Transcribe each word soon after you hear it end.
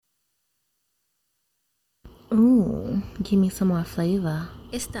Ooh, give me some more flavor.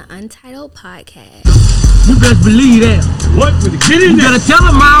 It's the Untitled podcast. You best believe that. What? Get in there. You better tell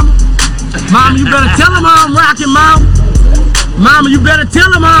her, mama. Mama, you better tell her I'm rocking, mama. Mama, you better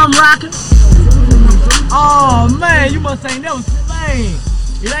tell her I'm rocking. Oh, man, you must ain't never seen.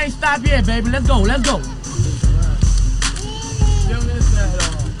 It ain't stopped yet, baby. Let's go, let's go.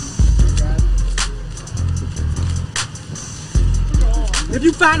 If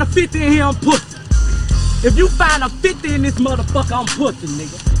you find a 50 in here, I'm pussy. If you find a 50 in this motherfucker, I'm pussy,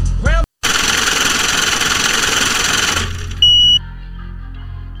 nigga.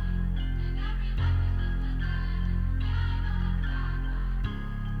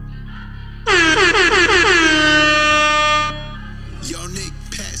 Yo, Nick,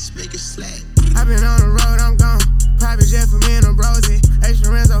 pass, make it slack. I've been on the road, I'm gone. Private jet for me and a brosy.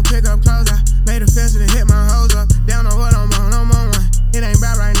 Extra Renzo, pick up clothes. I made a fence to hit my hoes up. Down on what I'm on one. It ain't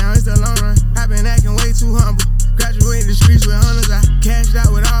bad right now, it's the long run. I've been acting way too humble. Graduated the streets with hunters. I cashed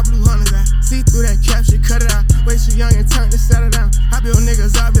out with all blue hunters. I see through that cap shit, cut it out. Way too young and turned to settle down. I build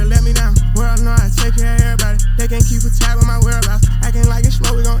niggas up to let me down. World know I take care of everybody. They can't keep a tab on my whereabouts. Acting like it's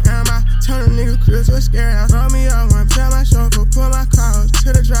smoke, we gon' air them out. Turn a nigga crib to a scary house. Roll me up one, tell my chauffeur, pull my car to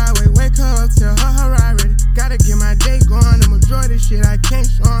the driveway. Wake her up, tell her ride ready. Gotta get my day going. The majority shit I can't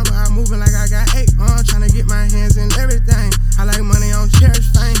show on, but I'm moving like I got 8 on. Tryna get my hands in everything. I like money on cherish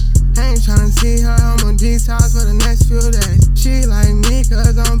fame. I ain't tryna see her, I'm on detox for the next few days. She like me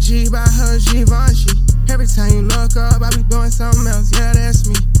cause I'm G by her Givenchy. Every time you look up, I be doing something else, yeah that's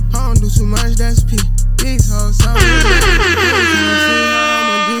me. I don't do too much, that's P. These hoes so weird. I'm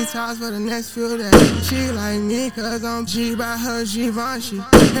on detox for the next few days. She like me cause I'm G by her Givenchy.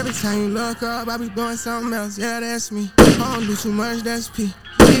 Every time you look up, I be doing something else, yeah that's me. I don't do too much, that's P.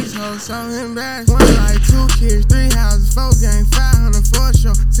 These hoes so embarrassed. 1 like 2 kids, 3 houses, 4 gang, 500 for a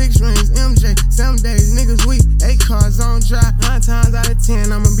show, 6 rings, MJ, 7 days, niggas weak, 8 cars on drive. 9 times out of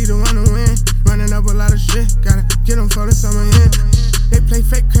 10, I'ma be the one to win. Running up a lot of shit, gotta get them for the summer in. They play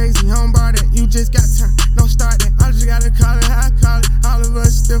fake crazy, home bar that, you just got turned, don't start that. I just gotta call it how I call it, all of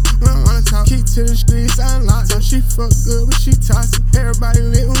us still, we don't wanna talk. Key to the streets, unlocked, so she fuck good, but she tossing. Everybody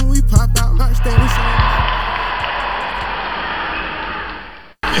lit when we pop out, March Day, we say.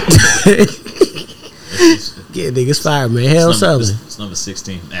 Yeah, niggas fired, man. Hell Southern. It's number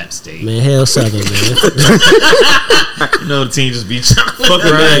 16, App State. Man, hell Southern, man. You know the team just be trying to fuck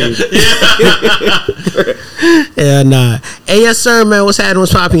around. Yeah, nah. Hey, yes, sir, man. What's happening?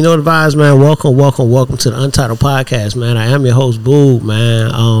 What's popping? You know the vibes, man. Welcome to the Untitled podcast, man. I am your host, Boo,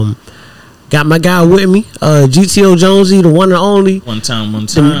 man. Got my guy with me, GTO Jonesy, the one and only. One time.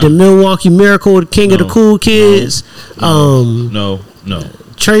 The Milwaukee Miracle, the king of the cool kids. No.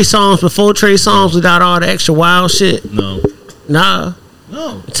 Trey Songz before Trey Songz without all the extra wild shit. No. Nah.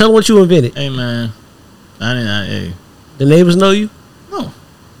 No. Tell them what you invented. Hey, man. Hey. The neighbors know you? No.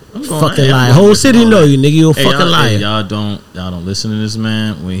 I'm fucking liar. Whole city know you, nigga. You a fucking liar. Hey, y'all don't listen to this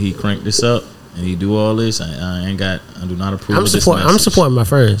man when he crank this up and he do all this. I do not approve of this message. I'm supporting my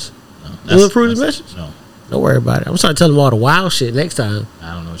friends. No, you approve this message? No. Don't worry about it. I'm starting to tell them all the wild shit next time.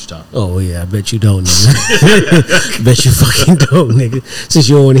 I don't know what you're talking about. Oh, yeah. I bet you don't, nigga. Bet you fucking don't, nigga. Since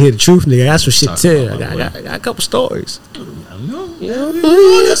you don't want to hear the truth, nigga. I got some shit to tell. I got a couple stories. I know. You know?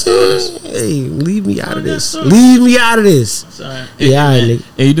 Hey, leave me out of this. Leave me out of this. Sorry. Yeah, all right, nigga.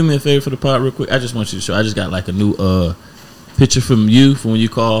 Hey, you do me a favor for the pod real quick? I just want you to show. I just got like a new picture from you from when you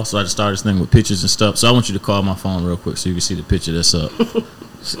call. So I just started this thing with pictures and stuff. So I want you to call my phone real quick so you can see the picture that's up.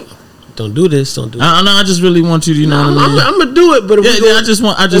 Don't do this. Don't do this. I just really want you to, what I mean? I'm gonna do it, but I just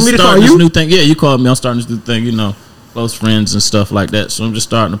started this new thing. Yeah, you called me. I'm starting this new thing. Close friends and stuff like that. So I'm just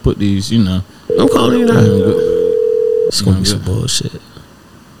starting to put these. I'm calling you now. It's gonna be some bullshit.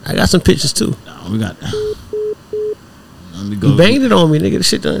 I got some pictures too. No, we got. Let me go. You banged it on me, nigga. The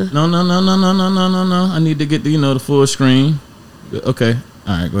shit done. No. I need to get the full screen. Okay.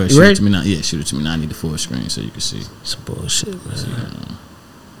 All right. Go ahead. You shoot ready? it to me now. Yeah, shoot it to me now. I need the full screen so you can see. Some bullshit, man.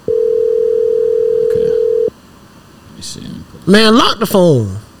 Man, lock the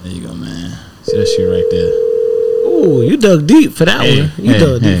phone. There you go, man. See that shit right there. Ooh, you dug deep for that one. You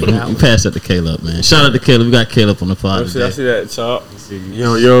dug deep for that one. Pass that to Caleb, man. Shout out to Caleb. We got Caleb on the pod. I see that top.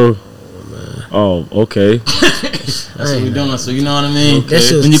 Yo. Oh, okay. That's what we doing. So you know what I mean. Okay.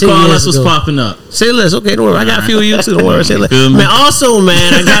 When you call us, what's popping up? Say less. Okay, don't worry. I got a few of you too. Don't worry. Say less. Man, also,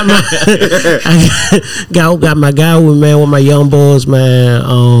 man, I got my guy with my young boys,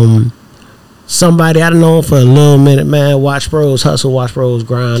 man. Somebody I done known for a little minute, man. Watch bros hustle, watch bros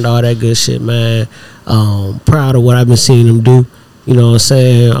grind, all that good shit, man. Proud of what I've been seeing them do. You know what I'm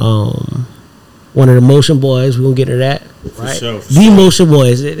saying? one of the Motion Boys. We're gonna get to that, right? sure, for the sure. Motion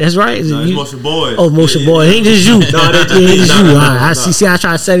Boys. That's right. Is Nah, it it's you? Motion Boyz. Oh, Motion Yeah, Boys. yeah. Ain't just you. No, It's you. nah, All nah, right. nah. See, I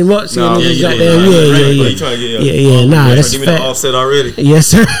try to set him up. See, Nah, niggas yeah, got yeah, there. nah, Yeah. you trying to get Yeah. Nah, that's give a me the fact. offset already. Yes,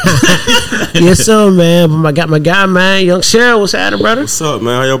 sir. Yes, sir, man. But I got my guy, man. Young Cheryl, what's happening, brother? What's up,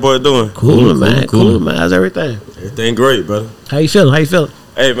 man? How your boy doing? Cool, man. Cool, man. How's everything? Everything great, brother. How you feeling?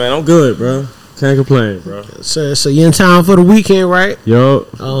 Hey, man, I'm good, bro. Can't complain, bro. So you in town for the weekend, right? Yo,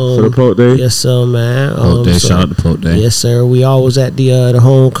 for the Pope Day. Yes, sir, man. Pope Day, shout out to Pope Day. Yes, sir. We all was at the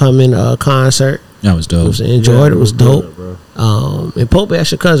homecoming concert. That was dope. Enjoyed it. It was dope. Bro. And Pope,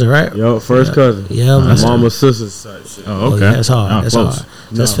 that's your cousin, right? Yo, first cousin. Yeah, My man. mama's sister's type shit. Oh, okay. Yeah, that's hard. Oh, That's close. hard.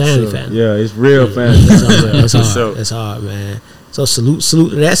 That's No, family. Yeah, it's real family. That's hard. sure. That's hard, man. So salute to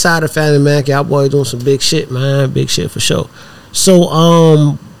that side of the family, man. Y'all boys doing some big shit, man. Big shit for sure.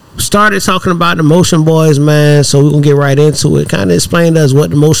 So started talking about the Motion Boyz, man. So we're gonna get right into it. Kind of explain to us what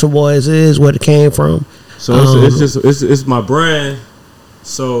the Motion Boyz is, where it came from. So it's my brand.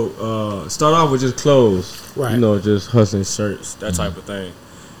 So start off with just clothes, Right. You know, just hustling shirts, that type of thing.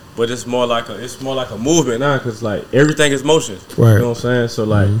 But it's more like a movement now, cause like everything is motion. Right. You know what I'm saying? So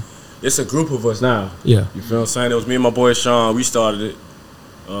like it's a group of us now. Yeah. You feel what I'm saying? It was me and my boy Sean. We started it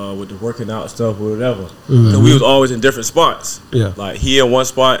with the working out stuff or whatever. Mhm. Cause we was always in different spots. Yeah. Like he in one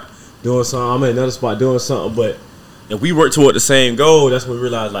spot doing something, I'm in another spot doing something, but if we work toward the same goal, that's when we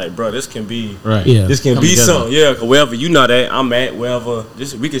realize, like, bro, this can be, Right. Yeah. this can Come be together. something. Yeah, cause wherever you not at, I'm at. Wherever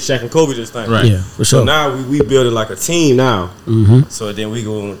we can Shaq and Kobe this thing. Right. Yeah, for So sure. now we building like a team now. Mm-hmm. So then we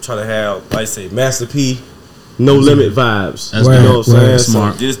gonna try to have, like I say, Master P, no limit vibes. That's you good. know what I'm saying? Right.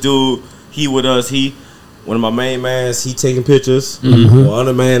 Smart. So this dude, he with us. One of my main mans, he taking pictures. Mm-hmm. One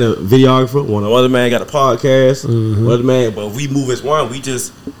other man, a videographer. One other man got a podcast. Mm-hmm. One other man, but we move as one. We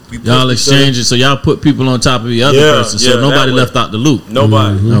Y'all push each other. exchange it, so y'all put people on top of the other Yeah, person, so yeah, nobody that way. left out the loop.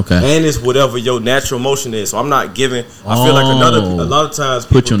 Nobody. Okay. And it's whatever your natural motion is. So I'm not giving. I feel like a lot of times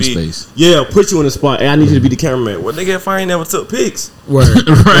people Put you in be, space. Yeah, put you in the spot. Hey, I need you to be the cameraman. Well, nigga, if I ain't never took pics. Word. Right.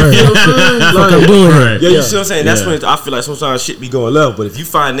 You know what I'm saying? Like I'm doing Right. Yeah, it. you see what I'm saying? That's Yeah. when I feel like sometimes shit be going left. But if you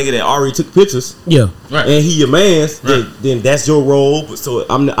find a nigga that already took pictures Yeah. Right. and he your man's, Right. then that's your role. But so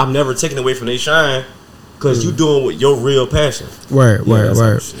I'm never taking away from their shine because you doing with your real passion. Word. Yeah, that's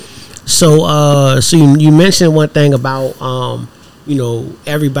Word. some shit. So you mentioned one thing about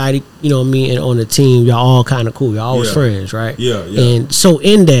everybody, you know what I mean, and on the team, y'all all kind of cool. Y'all always Yeah. friends, right? Yeah. And so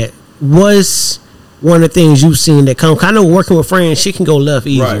in that, was one of the things you've seen that come kind of working with friends, shit can go left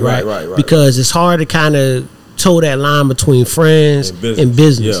easy, Right. Because it's hard to kind of toe that line between friends and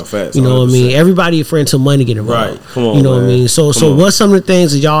business. Yeah, facts, You know what I mean? 100%. Everybody your friend till money get involved. Right. Come on, you know what I man. mean? So Come on. what's some of the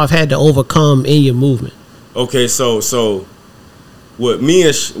things that y'all have had to overcome in your movement? Okay, so with me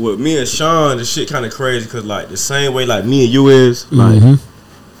and Sean, the shit kind of crazy because like the same way like me and you is like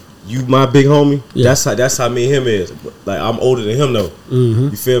you my big homie. Yeah. That's how me and him is. Like I'm older than him though. Mm-hmm.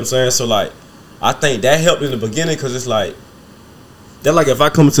 You feel what I'm saying? So like I think that helped in the beginning because it's like that like if I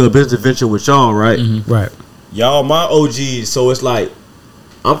come into a business adventure with y'all, right? Right. Y'all my OGs, so it's like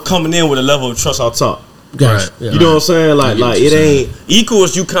I'm coming in with a level of trust on top. Gotcha. Right. Yeah. You know what I'm saying? Like get what it you're ain't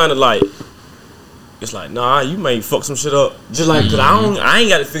equals. You kind of like. It's like, nah, you may fuck some shit up. Just like, cause I ain't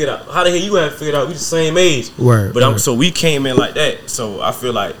got it figured out. How the hell you got it figured out? We the same age. Word. But so we came in like that. So I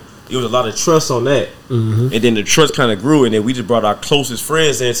feel like it was a lot of trust on that. And then the trust kind of grew, and then we just brought our closest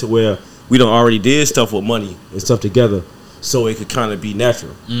friends in to where we done already did stuff with money and stuff together, so it could kind of be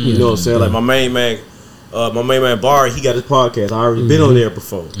natural. You know what I'm saying? Like my main man Barry, he got his podcast. I already been on there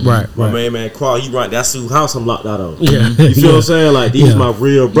before. Right. My Right. main man Qual, he run that's who house I'm locked out on. Yeah. You feel what I'm saying? Like these Yeah. my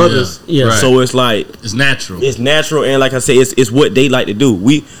real brothers. Yeah. Right. So it's like It's natural. it's natural, and like I say, it's what they like to do.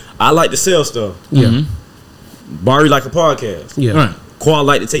 I like to sell stuff. Yeah. Barry like a podcast. Yeah. Right. Qual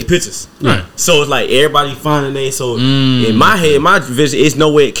like to take pictures. Right. So it's like everybody finding they. So in my head, my vision, it's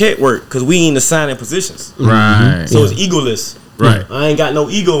no way it can't work because we ain't assigning positions. Right. So it's egoless. Right. I ain't got no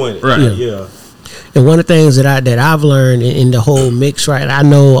ego in it. Right. Yeah. And one of the things that I've learned in the whole mix, right? I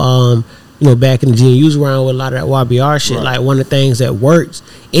know, back in the gym, you was around with a lot of that YBR shit. Right. Like one of the things that works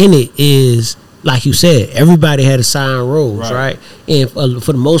in it is, like you said, everybody had assigned roles, right? And for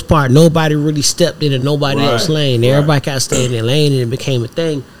the most part, nobody really stepped into nobody else's lane. Everybody kind of stayed in their lane, and it became a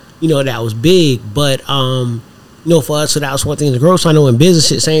thing, that was big. But for us, so that was one thing to grow. So I know in business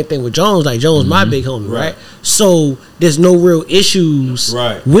shit, same thing with Jones. Like Jones, my big homie, right? So there's no real issues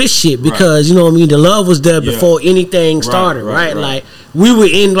with shit because you know what I mean. The love was there before anything started, right? Like we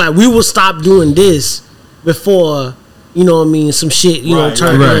would stop doing this before. You know what I mean? Some shit,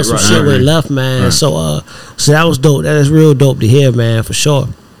 turned around, some shit went left, man. So that was dope. That is real dope to hear, man, for sure.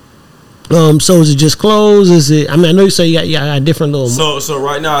 So is it just clothes? Is it? I mean, I know you say you got different little. So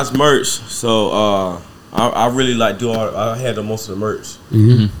right now it's merch. So I really like do all. I handle most of the merch.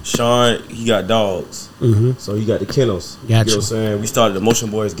 Mm-hmm. Sean, he got dogs. Mm-hmm. So he got the kennels. Gotcha. You know what I'm saying? We started the Motion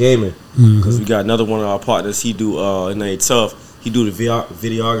Boyz gaming because we got another one of our partners. He do his name Tough. He do the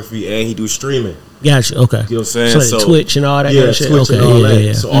videography and he do streaming. Gotcha. Okay. You know what I'm saying? So, like Twitch and all that. Yeah, kind of shit. Twitch Okay. and all yeah, that.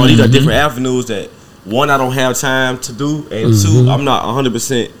 yeah. So all these are different avenues that one I don't have time to do, and two I'm not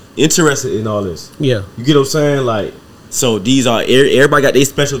 100% interested in all this. Yeah. You get what I'm saying? Like, so these are everybody got their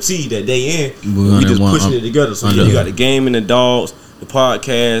specialty that they in. We just pushing it together. So you got the game and the dogs, the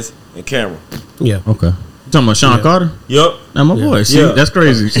podcast, and camera. Yeah. Okay. You talking about Sean Carter? Yup. Now my boy. See, Yeah. that's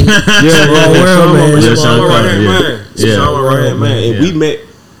crazy. Sean right hand Yeah. man. And Yeah. we met.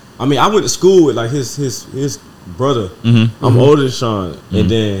 I mean, I went to school with like his brother. I'm older than Sean, and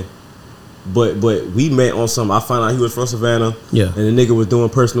then. But we met on something. I found out he was from Savannah. Yeah. And the nigga was doing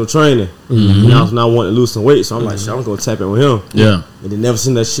personal training. And I was now wanting to lose some weight. So I'm like, shit, I'm gonna tap in with him. Yeah. And then never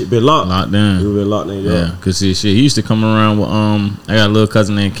seen that shit been locked. Locked down. It been locked in. Yeah, cause see, shit, he used to come around with I got a little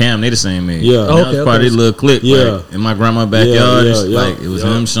cousin named Cam. They the same age. Yeah. And that was part of their little clique. Yeah. Like, in my grandma's backyard. Yeah, it's yeah, like it was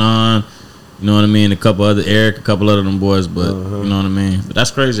yeah. him, Sean. You know what I mean? A couple other Eric, a couple other them boys. But you know what I mean? But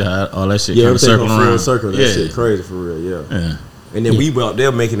that's crazy how all that shit Yeah, kind of everything circling come full around. circle. That shit crazy for real. Yeah. Yeah. And then we were out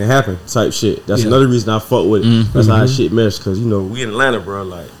there making it happen type shit. That's another reason I fuck with it. That's how shit mesh. Cause you know we in Atlanta, bro.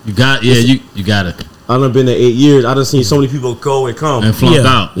 Like You got you got it. I done been there 8 years. I done seen so many people go and come. And flunk Yeah.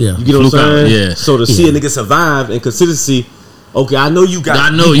 out. Yeah. You get what I'm Fluke out, saying? yeah. So to see a nigga survive and consistency, okay, I know you got. I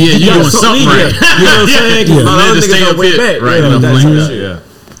know, yeah, you got doing something right. You know what I'm saying? Cause Yeah. a lot of Let it niggas stay don't up went here. back. Right, Yeah, nothing that like type of that, shit. yeah.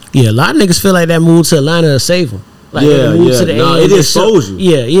 Yeah, a lot of niggas feel like that move to Atlanta to save them. Like Yeah, they move yeah. to the Nah, A it and expose you.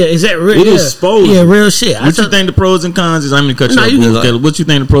 Yeah, yeah. Is that real? It yeah. expose Yeah, you. real shit. What you think the pros and cons is? I'm gonna cut you Nah, off. you can Boo. go. What you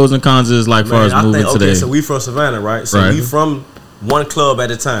think the pros and cons is like far as Man, I moving think, today? okay, so we from Savannah, right? So Right. we from one club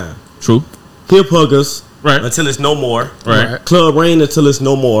at a time. True. Hip huggers, Right. until it's no more. Right. Club rain until it's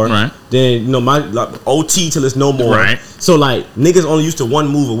no more. Right. Then my like, OT till it's no more. Right. So like niggas only used to one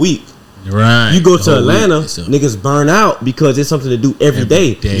move a week. Right. You go to The whole Atlanta, week, so- niggas burn out because it's something to do every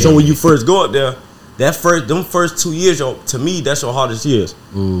day. day. So when you first go up there, them first 2 years, to me, that's your hardest years.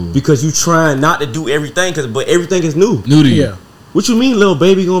 Because you trying not to do everything, but everything is new. New to you. Yeah. What you mean, little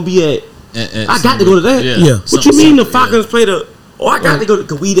baby gonna be at? I got to go to that. Yeah. What you mean the Falcons play the? Oh, I got to go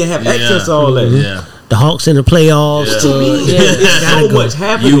because we didn't have access to all that. Yeah. The Hawks in the playoffs. Yeah. What you mean? Yeah, It's gotta so go. much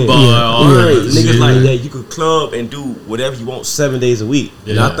happening. You bar, all Right. that Niggas shit. like that. You could club and do whatever you want 7 days a week.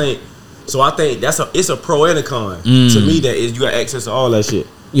 And Yeah. I think it's a pro and a con. To me, that is you got access to all that shit.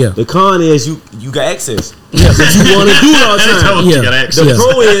 Yeah. The con is you got access. Yeah, but you want to do it all the time. You Yeah. got access. The Yeah.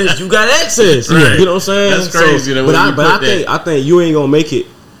 pro is you got access. Right. You know what I'm saying? That's crazy the way you But put that. I think you ain't gonna make it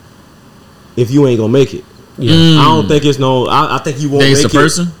if you ain't gonna make it. Yeah. I don't think it's no. I think you won't Think make it's a it.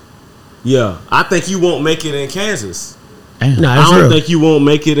 person? Yeah, I think you won't make it in Kansas. Nah, I that's don't real. think you won't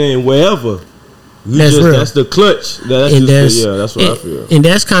make it in wherever. That's real. That's the clutch. That's And that's what I feel. And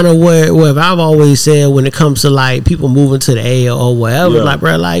that's kind of where I've always said when it comes to like people moving to the A or wherever, Yeah. like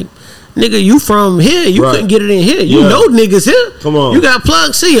bro, like nigga, you from here, you Right. couldn't get it in here. You Yeah. know niggas here. Come on. You got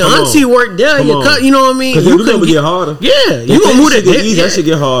Plug C, your Come auntie on. worked there, Come your on. cut, you know what I mean? Because You you couldn't get harder. Yeah, you gonna move that that. get easy. That shit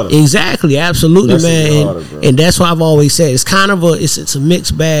get harder. Exactly, absolutely, That shit man. get And, harder, bro. and that's why I've always said it's kind of it's a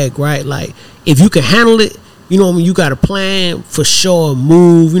mixed bag, right? Like if you can handle it, you know what I mean, you got a plan for sure,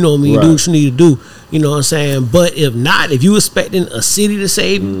 move, you know what I mean, Right. do what you need to do. You know what I'm saying? But if not, if you expecting a city to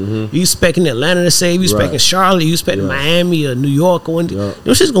save you, you expecting Atlanta to save you, expecting Right. Charlotte, you expecting Yeah. Miami or New York or Yeah.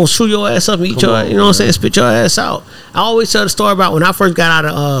 them shit's gonna shoot your ass up and eat Come your on, you know what I'm saying, man. spit your ass out. I always tell the story about when I first got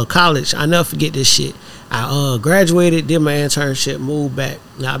out of college. I never forget this shit. I graduated, did my internship, moved back.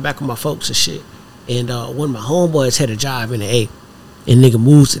 Now I'm back with my folks and shit. And one of my homeboys had a job in the A. And nigga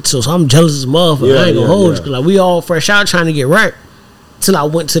moves it. So I'm jealous as a motherfucker. Yeah, I ain't gonna yeah, hold yeah. you. 'Cause like we all fresh out trying to get right. Till I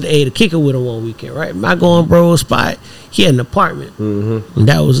went to the A to kick it with him one weekend, right? My going bro spot, he had an apartment. Mm-hmm. And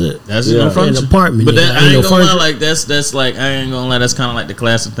that was it. That's Yeah. no An furniture. apartment. But nigga. that, I Ain't ain't no gonna lie, furniture. like that's like I ain't gonna lie, that's kind of like the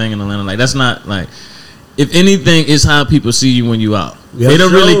classic thing in Atlanta. Like that's not like, if anything, it's how people see you when you out. Yeah. They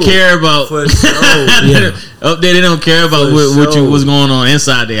don't really sure. care about For sure. Yeah. up there. They don't care about For what sure. what's going on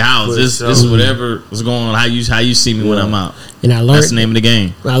inside their house. For It's sure. whatever was going on. How you see me when Yeah. I'm out. And I That's learned the name of the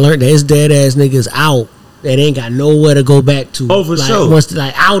game. that his dead ass niggas out. That ain't got nowhere to go back to. Oh, for like, sure. Once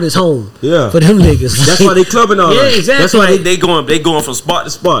like out is home. Yeah. For them niggas. That's why they clubbing all Yeah, that. exactly. That's why they going from spot to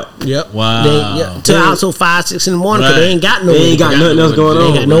spot. Yep. Wow. Till out till 5, 6 in the morning because Right. they ain't got They nowhere. ain't to got go. nothing else going They on.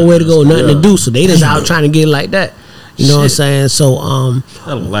 ain't got nowhere to go, nothing Yeah. to do. So they just out trying to get it like that. You know what I'm Shit. saying? So I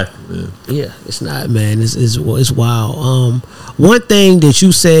don't like it. yeah, it's not, man. It's wild. One thing that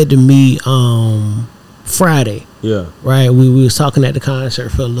you said to me, Friday. Yeah. Right, we was talking at the concert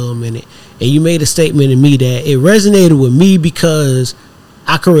for a little minute, and you made a statement to me that it resonated with me because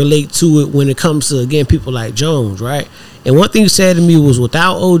I could relate to it when it comes to, again, people like Jones, right? And one thing you said to me was,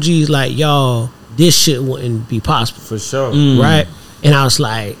 without OGs like y'all, this shit wouldn't be possible. For sure. Right? And I was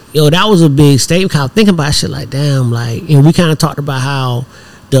like, yo, that was a big statement. I was thinking about shit like, damn, like, and we kind of talked about how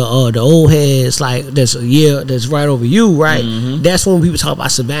the old heads, like, that's right over you, right? That's when people talk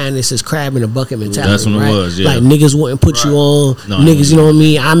about Savannah, it's this crab in the bucket mentality. That's when right? it was, yeah. Like, niggas wouldn't put you on. Niggas, you know what I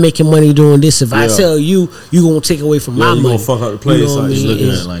mean? I'm making money doing this. If I tell you, you gonna take away from my money. You gonna fuck up the place. You know what I mean? Looking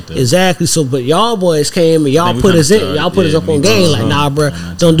at it like that. Exactly. So, but y'all boys came and y'all we put kinda us in. started, Y'all put us yeah, up on me game. too. Like, nah, bro,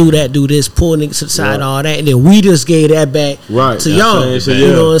 don't do that. Do this. Pull niggas to the side. All that, and then we just gave that back to y'all. You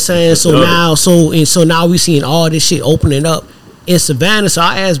know what I'm saying? So now, so now we seeing all this shit opening up in Savannah. So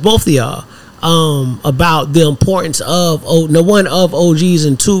I asked both of y'all about the importance of one of OGs,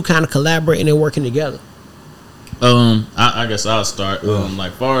 and two, kind of collaborating and working together. I guess I'll start.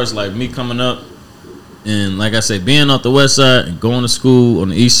 Like far as like me coming up, and like I say, being off the west side and going to school on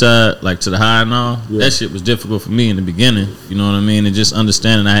the east side, like to the high and all, that shit was difficult for me in the beginning. You know what I mean? And just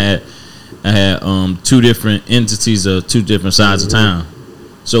understanding I had two different entities of two different sides of town.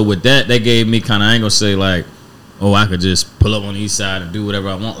 So with that, they gave me kind of, I ain't gonna say like, oh, I could just pull up on the east side and do whatever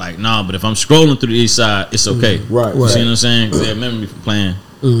I want. Like, nah, but if I'm scrolling through the east side, it's okay. Right. You see what I'm saying? Because they remember me from playing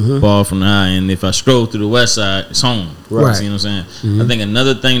ball from the high. And if I scroll through the west side, it's home. Right. You see what I'm saying? I think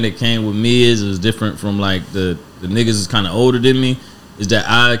another thing that came with me is different from like the niggas is kind of older than me, is that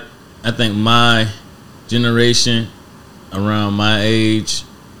I think my generation around my age,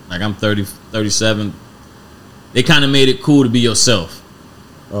 like I'm 30, 37, they kind of made it cool to be yourself.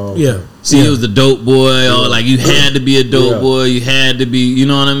 Oh, Yeah. See, it was the dope boy, or like you had to be a dope boy, you had to be, you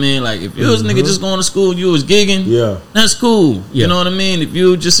know what I mean? Like if you was a nigga just going to school and you was gigging, that's cool. You know what I mean? If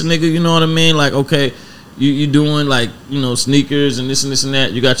you just a nigga, you know what I mean? Like, okay, you doing like, you know, sneakers and this and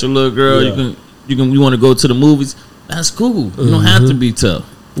that, you got your little girl, you want to go to the movies, that's cool. You don't have to be tough.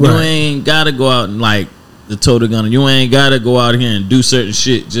 You ain't gotta go out and like the total gunner. You ain't gotta go out here and do certain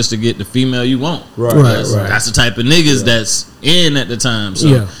shit just to get the female you want. That's the type of niggas that's in at the time.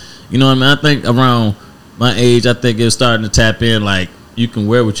 So you know what I mean? I think around my age, I think it's starting to tap in. Like you can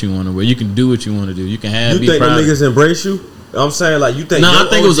wear what you want to wear. You can do what you want to do. You can have. You think the niggas embrace you? I'm saying like you think. I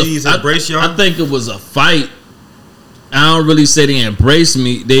think OGs embrace y'all? I think it was a fight. I don't really say they embraced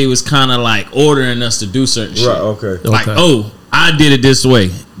me. They was kind of like ordering us to do certain shit. Right. Okay. Like, oh, I did it this way.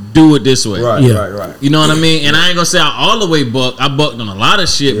 Do it this way. Right. Right. You know what I mean? And I ain't gonna say I all the way bucked. I bucked on a lot of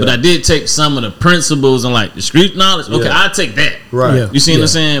shit, but I did take some of the principles and like the street knowledge. Okay, I take that. Right. You see what I'm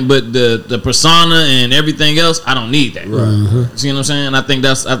saying? But the persona and everything else, I don't need that. Right. You see what I'm saying? I think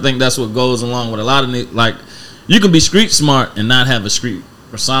that's what goes along with a lot of like you can be street smart and not have a street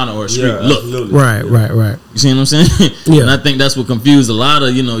persona or a street look. Absolutely. Right. You see what I'm saying? Yeah. And I think that's what confused a lot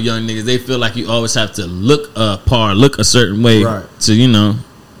of, you know, young niggas. They feel like you always have to look look a certain way to, you know.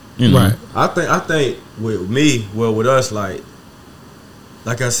 Right. I think with me, well, with us, like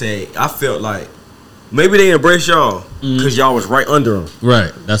I said, I felt like maybe they embrace y'all because y'all was right under them.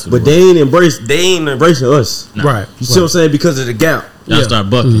 Right. That's what. But they ain't embracing us. Nah. Right. You see what I'm saying? Because of the gap. Y'all start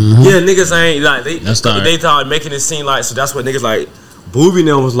bucking. Yeah, niggas ain't like they started making it seem like, so that's what niggas like. Booby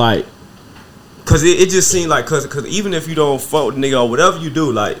now was like, cause it just seemed like cause even if you don't fuck with the nigga or whatever you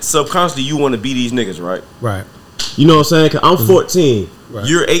do, like subconsciously you want to be these niggas, right? Right. You know what I'm saying? Cause I'm 14. Right.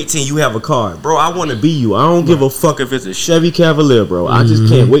 You're 18. You have a car, bro. I want to be you. I don't give a fuck if it's a Chevy Cavalier, bro. I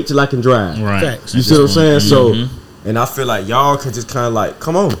just can't wait till I can drive. Right. Facts. You see what I'm saying? So, and I feel like y'all can just kind of like,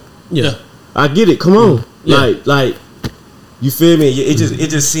 come on. Yeah. I get it. Come on. Like, you feel me? It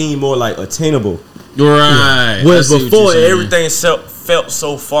just seemed more like attainable. Right. Whereas before everything felt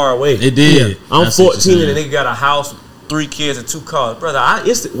so far away. It did. Yeah. I'm 14 and the nigga got a house, 3 kids and 2 cars, brother.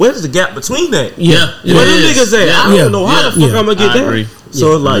 Where's the gap between that? Yeah. Where them niggas at? I don't know how the fuck I'm gonna get there. Agree.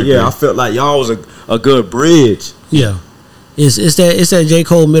 So it's like, I felt like y'all was a good bridge. Yeah. It's that J.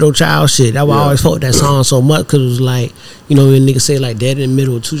 Cole middle child shit. That's why I always fought that song so much, because it was like, you know, when niggas say like dead in the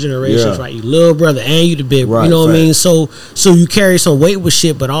middle of 2 generations, right? You little brother and you the big, right, you know what I mean? So you carry some weight with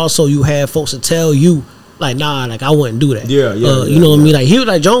shit, but also you have folks to tell you like, nah, like I wouldn't do that. You know what I mean? Like he was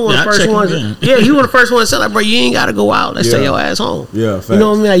like Joe was the first one. He was the first one to say like, bro, you ain't gotta go out. Let's stay your ass home. Yeah, facts. You know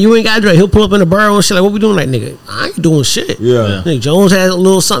what I mean? Like you ain't gotta do that. He'll pull up in the burrow and shit. Like, what we doing? Like, nigga, I ain't doing shit. Yeah. Nigga, Jones has a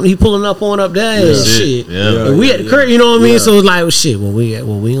little something he pulling up on up there and shit. Yeah. And we at the crib, you know what I mean? So it's like, well, shit. Well, we ain't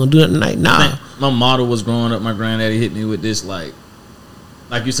gonna do nothing tonight. Nah. My motto was growing up. My granddaddy hit me with this like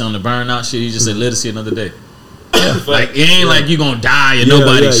you said on the burnout shit. He just said, "Let us see another day." Like it ain't like you gonna die and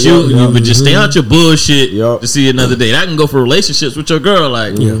nobody shooting you, but just stay out your bullshit to see another day. That can go for relationships with your girl.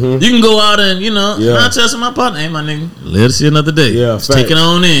 Like you can go out and I'm telling my partner, hey my nigga, let us see another day. Just take it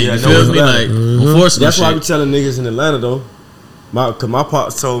on in. You feel me? Like unfortunately, that's why I be telling niggas in Atlanta though. Cause my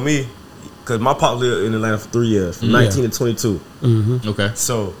pops told me, cause my pop lived in Atlanta for 3 years, from 19 to 22. Okay,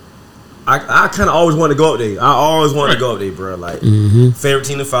 so. I kind of always wanted to go up there. I always wanted to go up there, bro. Like favorite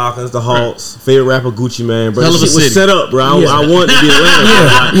team, the Falcons, the Hawks. Favorite rapper, Gucci Mane, bro. This shit was set up, bro. I wanted to be in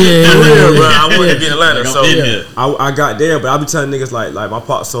Atlanta. Bro. I wanted to be in Atlanta. So I got there, but I be telling niggas like my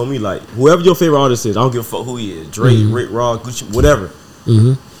pops told me like whoever your favorite artist is, I don't give a fuck who he is, Drake, Rick Ross, Gucci, whatever.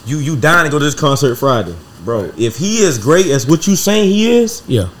 You dying to go to this concert Friday, bro. If he is great as what you saying he is,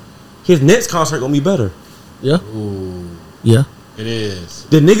 his next concert gonna be better. It is.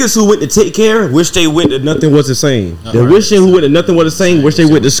 The niggas who went to Take Care wish they went to Nothing Was the Same. The wishing who went to Nothing Was the Same wish they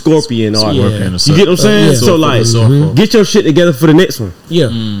went to Scorpion. You get what I'm saying? So like, get your shit together for the next one. Yeah,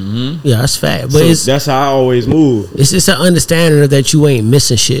 that's fact. But that's how I always move. It's just an understanding of that you ain't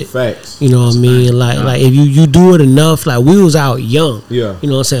missing shit. Facts. You know what I mean? Like if you do it enough, like we was out young. Yeah. You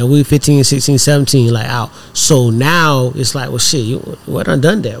know what I'm saying? We 15, 16, 17, like out. So now it's like, well shit, we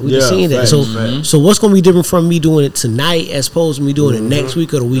done that. We done seen that. So what's gonna be different from me doing it tonight as opposed to me doing it next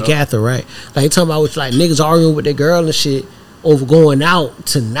week or the week after, right? Like you talking about with like niggas arguing with their girl and shit over going out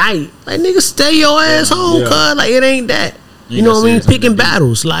tonight. Like niggas stay your ass home, cuz like it ain't that. You know what I mean? Picking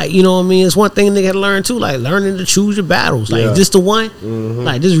battles. Like, you know what I mean? It's one thing they gotta learn too, like learning to choose your battles. Like is this the one?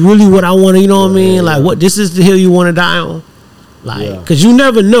 Like this is really what I wanna, you know what I mean? Like what this is the hill you wanna die on? Like cause you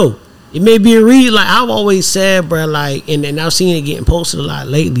never know. It may be a read, like I've always said, bro, like and I've seen it getting posted a lot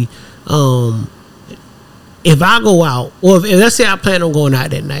lately. If I go out, or if let's say I plan on going out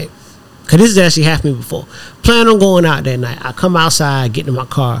that night, because this has actually happened to me before. Plan on going out that night. I come outside, get in my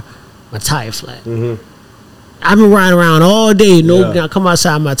car, my tire flat. I've been riding around all day. I come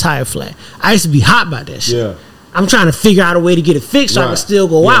outside, my tire flat. I used to be hot about that shit. I'm trying to figure out a way to get it fixed so I can still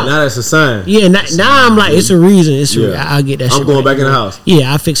go out. Now that's a sign. Now I'm like, it's a reason. I'll get that shit. I'm going back in the house.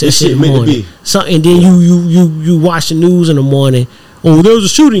 I fix that shit in the morning. So, and then you watch the news in the morning. Oh, there was a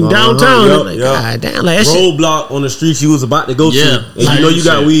shooting downtown. God damn, like that roadblock on the streets you was about to go to, and you know you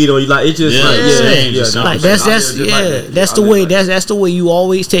got weed, or you like it's just that's the way. That's the way you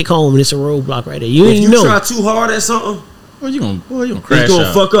always take home, and it's a roadblock right there. You if ain't you know. Try too hard at something, you gonna crash. It's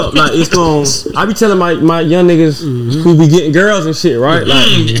gonna fuck up. Like it's gonna. I be telling my young niggas who be getting girls and shit, right? Like,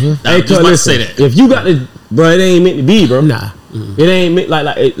 hey, cuz listen, if you got the, bro, it ain't meant to be, bro. Nah, it ain't meant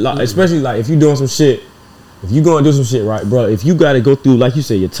like especially like if you doing some shit. If you gonna do some shit right, bro, if you gotta go through, like you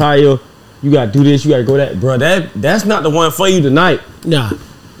say, your tire, you gotta do this, you gotta go that, bro, that's not the one for you tonight. Nah.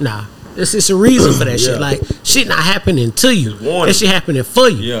 It's a reason for that shit. Like, shit not happening to you. That shit happening for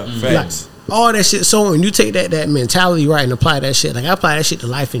you. Facts. Like, all that shit. So when you take that mentality right and apply that shit, like I apply that shit to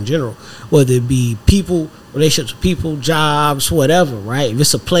life in general, whether it be people, relationships with people, jobs, whatever, right? If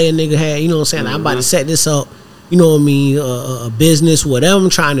it's a player nigga had, you know what I'm saying, I'm about to set this up, you know what I mean, a business, whatever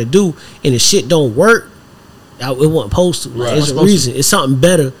I'm trying to do, and the shit don't work, it wasn't supposed to. Like, it's a reason. It's something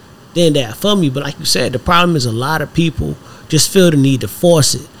better than that for me. But like you said, the problem is a lot of people just feel the need to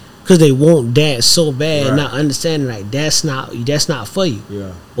force it because they want that so bad, not understanding like that's not for you.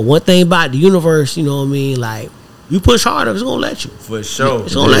 But one thing about the universe, you know what I mean, like you push harder, it's gonna let you. For sure.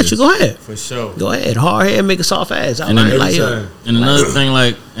 It's gonna let you. Go ahead. For sure. Go ahead. Hard head, make a soft ass. And another thing,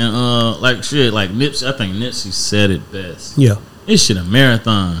 like shit, like Nipsey. I think Nipsey said it best. This shit a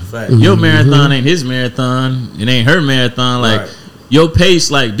marathon. Your marathon ain't his marathon. It ain't her marathon. Like your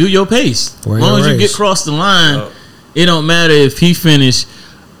pace, like do your pace. As long as you get across the line, it don't matter if he finished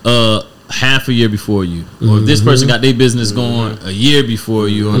half a year before you, or if this person got their business going a year before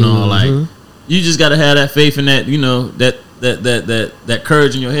you, and all. Like you just gotta have that faith in that, you know, that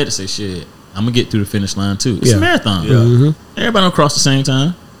courage in your head to say, shit, I'm gonna get through the finish line too. It's a marathon. Everybody don't cross the same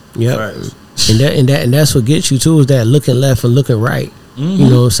time. And that's what gets you too, is that looking left and looking right. You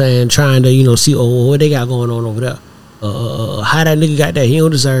know what I'm saying? Trying to, you know, see what they got going on over there. How that nigga got that? He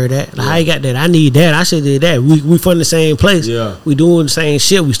don't deserve that. Like, how he got that? I need that. I should did that. We from the same place. We doing the same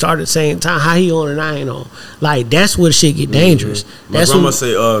shit. We started at the same time. How he on and I ain't on? Like, that's where shit get dangerous. My grandma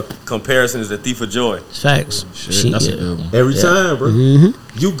say comparison is the thief of joy. Facts. That's a good one. Every time, bro.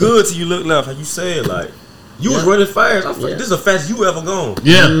 You good till you look left. How you say it, like. You was running fast. I feel like this is the fastest you ever gone. But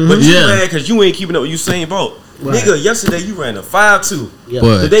you mad because you ain't keeping up with Usain Bolt. Nigga, yesterday you ran a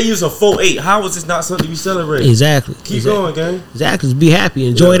 5.2. Today you was a 4.8. How is this not something to be celebrated? Exactly. Keep going, gang. Exactly. Just be happy.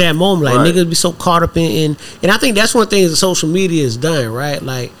 Enjoy that moment. Like niggas be so caught up in and I think that's one thing that social media has done, right?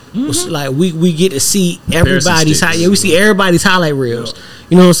 Like like we get to see everybody's we see everybody's highlight reels.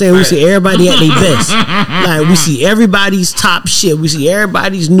 You know what I'm saying? We see everybody at their best. Like we see everybody's top shit. We see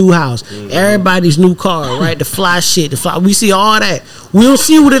everybody's new house, everybody's new car, right? The fly shit, we see all that. We don't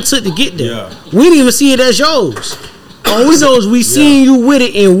see what it took to get there. Yeah. We didn't even see it as yours. All we know is we seen you with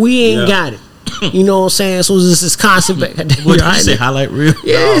it and we ain't got it. You know what I'm saying? So it's this concept. What did you say? Highlight reel?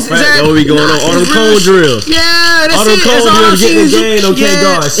 Yeah, Exactly. That what we going on? All them cold drills. Yeah, that's all them it. cold drills getting the game. Okay,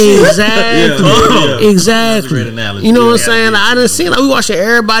 guys. Exactly. Exactly. That's a great analogy. You know what I'm saying? Like, I done seen, like, we watching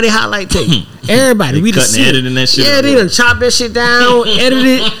everybody highlight tape. Everybody. We done cutting seen and editing that shit. Yeah, they done chop that shit down, edit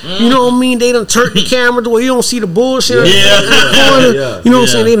it. You know what I mean? They done turn the camera the way you don't see the bullshit. Yeah. You know what I'm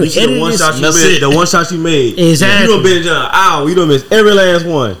saying? They done The edit one this. shot you made. The one shot you made. Exactly. You done been in an hour. You done missed every last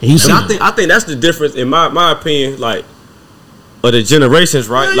one. You see- I think that's the difference in my opinion. Like, of the generations,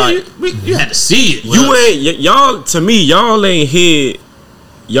 right? Like, you had to see it. you ain't y'all. To me, y'all ain't hit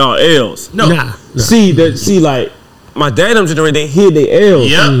y'all L's. No. Nah. See, like, my dad them generation, they hit their L's.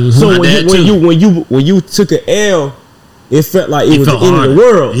 Yep. So My dad too. when you took an L, it felt like it was the felt end hard. of the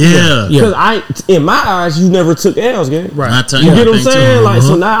world. Yeah. Because in my eyes, you never took L's, gang. Right. I tell You get what I'm I think saying? too. Like,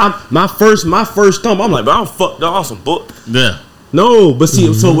 so now my first thump, I'm like, bro, I'm fucked up on some book. Yeah. No, but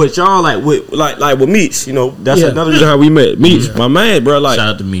see, so with y'all, like with Meech, you know, that's another reason how we met. Meech, my man, bro, like, Shout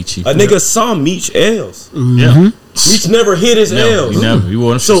out to Michi. a nigga saw Meech L's. Yeah. Meech never hit his L's. You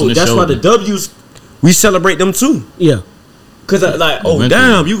want So that's why the W's, we celebrate them too. Yeah. Cause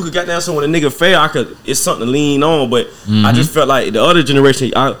damn, you could get down. So when a nigga fail, it's something to lean on. But I just felt like the other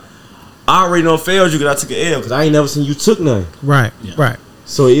generation, I already know failed you because I took an L because I ain't never seen you took none. Right. Right.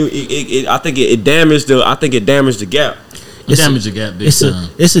 So I think it damaged the gap. Damage the gap big time.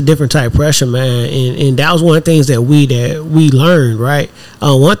 It's a different type of pressure, man, and that was one of the things that we learned, right?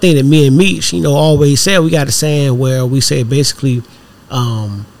 One thing that me and Meech, you know, always said, we got a saying where we say basically,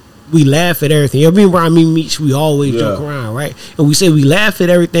 we laugh at everything. Every time me and Meech, we always joke around, right? And we say we laugh at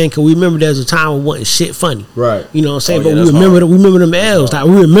everything because we remember there's a time when wasn't shit funny, right? You know what I'm saying? Oh, but yeah, we remember them L's. Like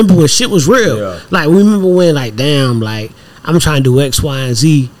we remember when shit was real. Yeah. Like we remember when, like, damn, like I'm trying to do X, Y, and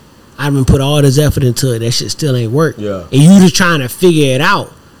Z. I've been put all this effort into it. That shit still ain't work. Yeah. And you just trying to figure it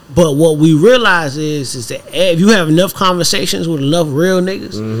out. But what we realize is that if you have enough conversations with enough real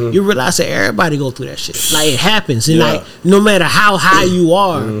niggas, you realize that everybody go through that shit. Like, it happens. And like, no matter how high you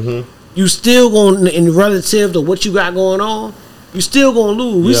are, you still going, in relative to what you got going on, you still gonna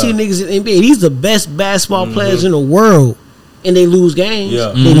lose. We see niggas in the NBA. These the best basketball players in the world, and they lose games.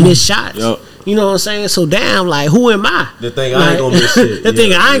 Yeah. They miss shots. Yep. You know what I'm saying? So damn, like, who am I? The thing I ain't gonna miss shit. The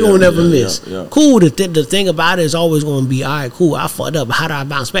thing I ain't gonna never miss. Yeah. Cool. The thing about it is always gonna be, all right, cool, I fucked up. How do I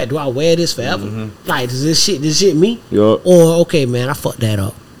bounce back? Do I wear this forever? Like, is this shit me? Yup. Or, okay, man, I fucked that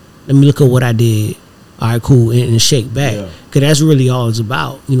up. Let me look at what I did. All right, cool, and shake back. Yeah. Cause that's really all it's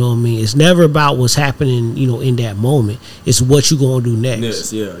about. You know what I mean? It's never about what's happening, you know, in that moment. It's what you gonna do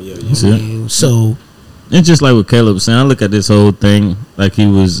next. Yes, yeah. You know what I mean? So It's just like what Caleb was saying. I look at this whole thing like he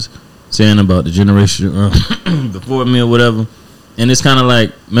was saying about the generation before me or whatever. And it's kind of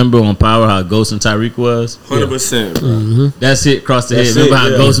like, remember on Power how Ghost and Tyreek was? 100%, bro. That's it, across the head. That's Remember it, how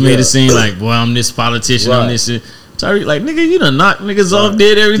yeah, Ghost made yeah. it seem like, boy, I'm this politician, I'm Right. this shit. Tyreek, like, nigga, you done knocked niggas off,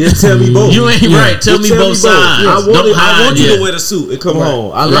 did everything. Just tell me both. You ain't right. Tell me both sides. I Don't hide want you yet. to wear the suit and come Right.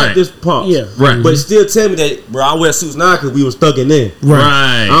 home. I Right. like this pump. Yeah. Right. But still tell me that, bro, I wear suits now because we was thugging then. Right.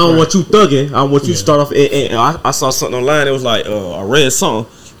 I don't want you thugging. I want you to start off. And I saw something online. It was like, I read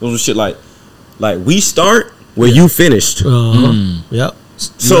something. It was shit like we start where you finished. Yep.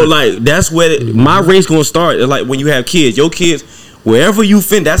 So like that's where my race gonna start. It's like when you have kids, your kids, wherever you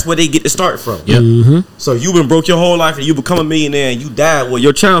fin, that's where they get to start from. Yep. So you been broke your whole life and you become a millionaire and you die. Well,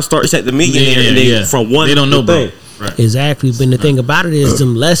 your child starts at the millionaire and they from one. They don't know, bro. thing. Right. Exactly, but the thing about it is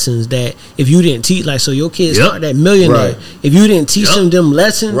them lessons that if you didn't teach, like, so your kids Yep. start that millionaire. Right. If you didn't teach them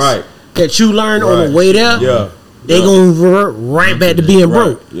lessons Right. that you learned on the way there, Yeah. they gonna revert right back to being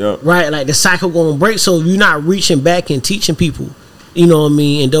broke. Yep. Right, like the cycle gonna break. So if you're not reaching back and teaching people, you know what I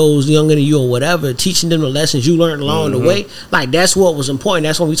mean, and those younger than you or whatever, teaching them the lessons you learned along the way, like that's what was important.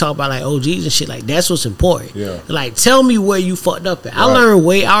 That's when we talk about like OGs and shit. Like that's what's important. Yeah. Like tell me where you fucked up at. I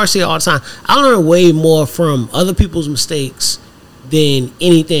always say it all the time, I learn way more from other people's mistakes than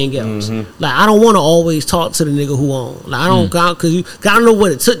anything else. Like I don't want to always talk to the nigga who on. Like I don't because I don't know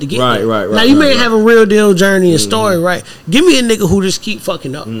what it took to get Right, there. right, Now you may right. have a real deal journey and story, right? Give me a nigga who just keep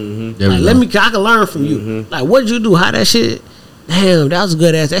fucking up. There we Like go. I can learn from you. Like what'd you do? How that shit? Damn, that was a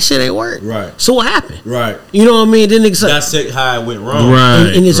good ass. That shit ain't work. Right. So what happened? Right. You know what I mean? Then niggas That's it, how it went wrong.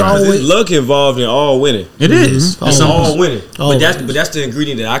 Right. and it's right. Because always there's luck involved in all winning. It is. Mhm. It's Oh. All winning. Oh. But that's the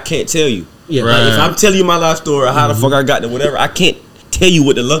ingredient that I can't tell you. yeah. Right. Like, if I'm telling you my life story or how the fuck I got to whatever, I can't tell you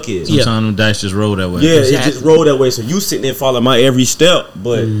what the luck is. Sometimes them dice just roll that way. Yeah, it just roll that way. So you sitting there following my every step,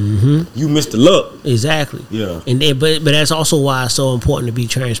 but you missed the luck. Exactly. Yeah. And then, but that's also why it's so important to be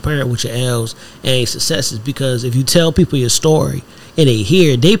transparent with your L's and your successes, because if you tell people your story and they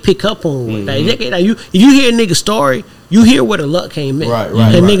hear, they pick up on like, if you hear a nigga's story, you hear where the luck came in. Right.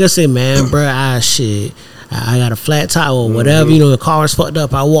 And nigga say, man, bro, I got a flat tire or whatever, the car is fucked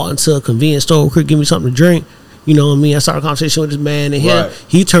up. I walked into a convenience store, quick, give me something to drink. You know what I mean? I started a conversation with this man, and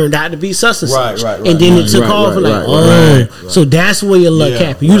he turned out to be such and such. And then it took off, so that's where your luck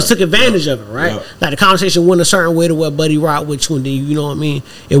happened. You just took advantage of it, right? Like the conversation went a certain way to where Buddy rocked with you, and then, you know what I mean?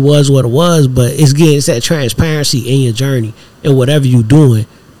 It was what it was, but it's that transparency in your journey and whatever you doing.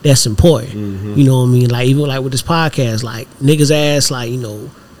 That's important. You know what I mean? Like even like with this podcast, like niggas ask, like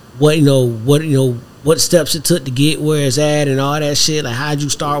what steps it took to get where it's at and all that shit. Like how'd you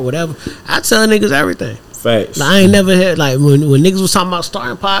start, whatever. I tell niggas everything. Facts. Like, I ain't never had like when niggas was talking about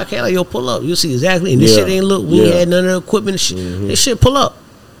starting podcast, like yo, pull up, you'll see exactly. And this shit ain't look. We ain't had none of the equipment. This shit, pull up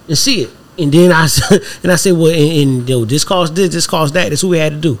and see it. And then I said, well, and this cost this cost that. That's what we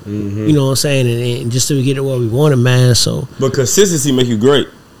had to do. You know what I'm saying? And just to get it where we wanted, man. So, but consistency make you great.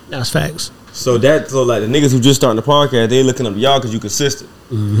 That's facts. So like the niggas who just starting the podcast, they looking up y'all because you consistent.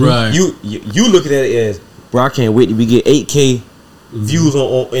 Right. You looking at it as, bro, I can't wait till we get 8K views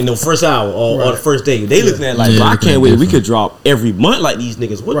on in the first hour or the first day. They looking at it like, bro, I can't wait. We could drop every month like these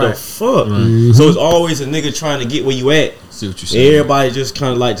niggas. What the fuck? So it's always a nigga trying to get where you at. See what you saying? Everybody just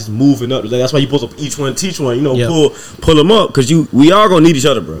kind of like just moving up. That's why you supposed to each one teach one. Pull them up because we all gonna need each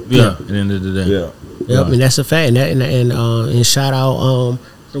other, bro. Yeah. At the end of the day. Yep. And that's a fact. And shout out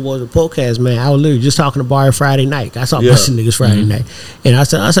the was a podcast, man. I was literally just talking to Barry Friday night. I saw busting niggas Friday night, and I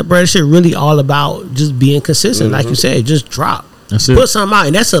said, bro, this shit really all about just being consistent, like you said, just drop. That's it. Put something out,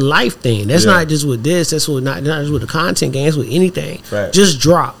 and that's a life thing. That's not just with this. That's not just with the content game. It's with anything. Right. Just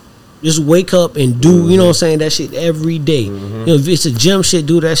drop. Just wake up and do. You know what I'm saying? That shit every day. If it's a gym shit,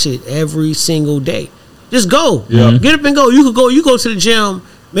 do that shit every single day. Just go. Get up and go. You go to the gym.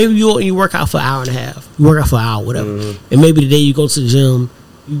 Maybe you work out for an hour and a half. You work out for an hour, whatever. And maybe the day you go to the gym,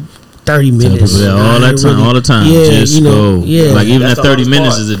 30 minutes. All the time. Yeah, just go. Yeah. Like even that's that 30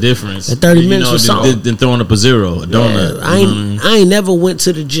 minutes is a difference. That 30 minutes was something. Than throwing up a zero, a donut. I ain't never went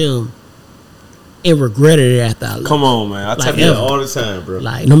to the gym and regretted it after I left. Come on, man. I tell you that all the time, bro.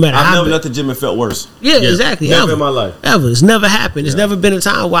 Like no matter how. I've never left the gym and felt worse. Yeah, exactly. Never ever in my life. Ever. It's never happened. It's never been a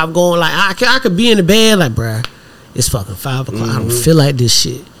time where I'm going like I could be in the bed like, bruh, it's fucking 5 o'clock. I don't feel like this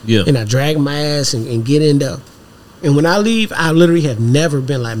shit. Yeah. And I drag my ass and get in there. And when I leave, I literally have never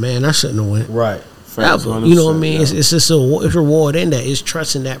been like, man, I shouldn't have went. Right. Ever. You know what I mean? It's just a reward in that. It's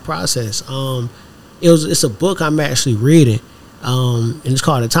trusting that process. It's a book I'm actually reading, and it's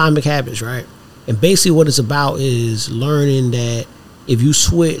called Atomic Habits, right? And basically what it's about is learning that if you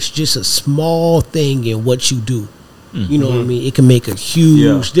switch just a small thing in what you do, you know what I mean, it can make a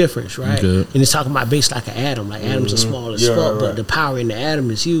huge difference, right? Okay. And it's talking about basically like an atom. Like atoms are small as fuck, but the power in the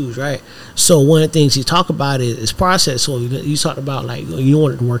atom is huge, right? So one of the things you talk about is process. So you talked about like you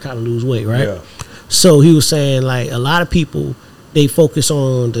wanted to work out and lose weight, right? Yeah. So he was saying like a lot of people, they focus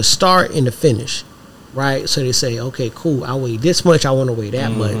on the start and the finish, right? So they say, okay, cool, I weigh this much, I want to weigh that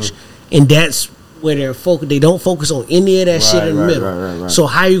much, and that's where they're focused. They don't focus on any of that shit in the middle. Right. So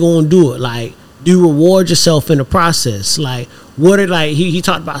how you gonna do it? Like, do you reward yourself in the process? Like, what are like he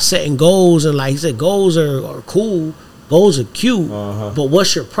talked about setting goals, and like he said, goals are cool, goals are cute, but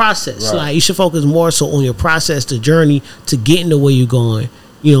what's your process? Right. Like, you should focus more so on your process, the journey to getting to where you're going.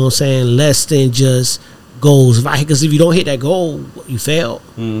 You know what I'm saying? Less than just goals. Because if you don't hit that goal, you failed.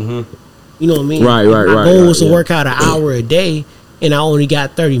 You know what I mean? Right. My goal was to work out an hour a day, and I only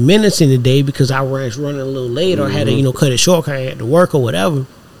got 30 minutes in the day because I was running a little late or had to cut it short because I had to work or whatever.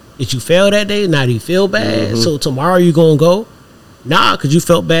 Did you fail that day? Now do you feel bad? So tomorrow you gonna go? Nah, because you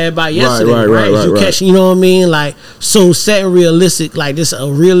felt bad by yesterday, right? You catch, you know what I mean? Like, so setting realistic, like this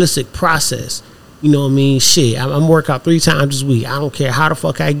a realistic process. You know what I mean? Shit, I'm working out 3 times this week. I don't care how the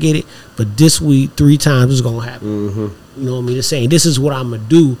fuck I get it, but this week 3 times is gonna happen. You know what I mean? It's saying this is what I'm gonna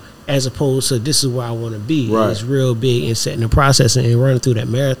do as opposed to this is where I want to be. Right. It's real big in setting the process and running through that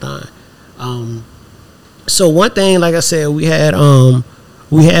marathon. So one thing, like I said, we had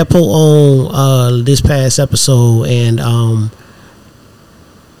Poe on this past episode, and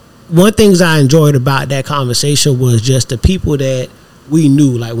one things I enjoyed about that conversation was just the people that we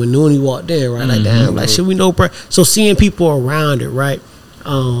knew, like when Noonie walked in, right? Like, damn, like shit, we know. So seeing people around it, right?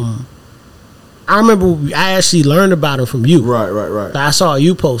 I I remember I actually learned about him from you. Right. I saw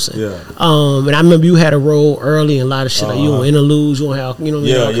you posting. Yeah. And I remember you had a role early in a lot of shit. Like you on interludes, you on how all kind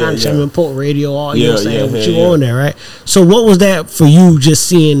of shit. Port radio, all you know what I'm saying, with you on there, right? So what was that for you, just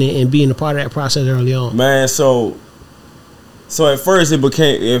seeing it and being a part of that process early on? Man, so at first it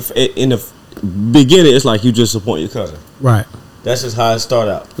became, in the beginning, it's like you just support your cousin. Right. That's just how it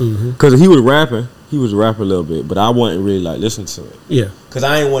started out. Because he was rapping a little bit, but I wasn't really like listening to it. Yeah. Because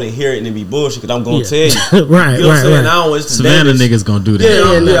I ain't want to hear it and it be bullshit. Because I'm gonna tell you, right, you know what I'm saying? right. I don't want Savannah niggas gonna do that.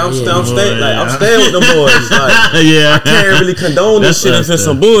 I'm staying with them boys. Like, I can't really condone this shit if it's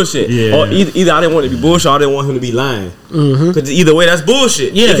some bullshit. Yeah. Or either I didn't want it to be bullshit, or I didn't want him to be lying. Because either way, that's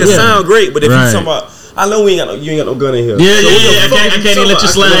bullshit. Yeah, it can sound great, but if you talking about, I know you ain't got no gun in here. Yeah. I can't even let you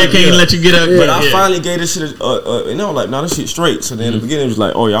slide. I can't even let you get up. But I finally gave this shit, like, nah, this shit straight. So then in the beginning, it was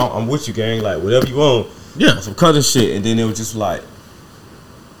like, oh, yeah, I'm with you, gang. Like, whatever you want. Yeah. Some cousin shit. And then it was just like,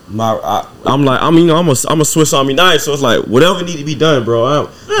 I'm a Swiss Army knife. So it's like, whatever need to be done, bro.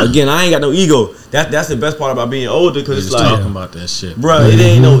 Again, I ain't got no ego. That's the best part about being older, because it's like, talking about that shit, bro. It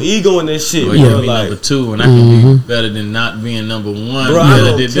ain't no ego in this shit, bro. bro. You can be like, number 2, and I can be better than not being number 1. Bro, I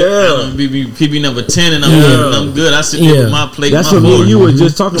don't care. He be number 10, and I'm good. I sit there with my plate. That's my what me board. and you were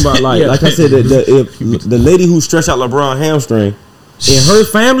just talking about. Like I said, the lady who stretched out LeBron hamstring, in her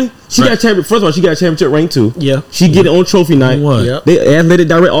family, she got championship. First of all, she got championship ring too. Yeah, she get it on trophy night. What? Yep. They athletic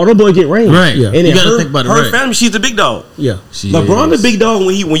direct. All the boys get rings. Right. Yeah. And You gotta her, think about it. Her Right. family, she's the big dog. Yeah. LeBron the big dog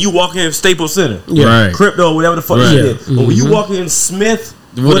when you walk in Staples Center. Yeah. Right. Crypto, whatever the fuck Right. she did. But when you walk in Smith,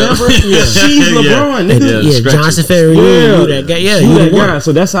 Whatever. she's LeBron, nigga. Yeah, stretch Johnson it. Ferry, you that guy. Yeah, you you that the one. guy.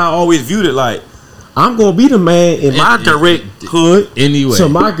 So that's how I always viewed it. Like, I'm gonna be the man in my direct hood. Anyway. To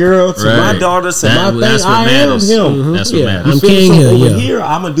my girl, to my daughter, to my thing. That's what I matters. am him. That's what Yeah. matters. I'm You feel me? king So here, over yeah. here,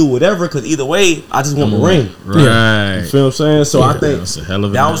 I'm gonna do whatever, because either way, I just want the ring. Right. You feel what I'm saying? So I think That's a hell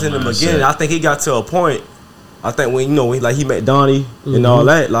of a that was in the mindset. beginning. I think it got to a point. I think when he met Donnie and all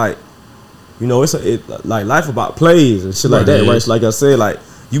that, like, it's like life about plays and shit like that, right? So like I said, like,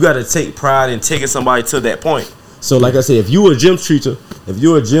 you got to take pride in taking somebody to that point. So like I said, if you a gym teacher, if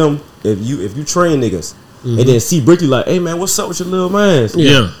you train niggas. And then see Brickley like, hey man, what's up with your little man?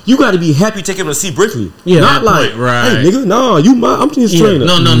 Yeah. You got to be happy taking him to see Brickley. Yeah. Not That like, point, right. hey nigga, no, I'm his trainer.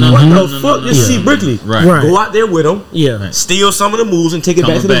 No. What the fuck? Just see Brickley. Right. Go out there with him. Yeah. Steal some of the moves and take it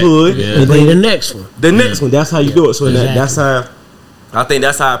Coming back to the back. hood. Yeah. And then the next one. The next one, that's how you do it. So Exactly. that's how, I think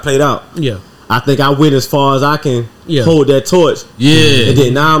that's how it played out. Yeah. I think I went as far as I can hold that torch. Yeah. And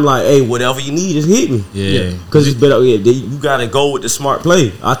then now I'm like, hey, whatever you need, just hit me. Yeah. Because it's better. You got to go with the smart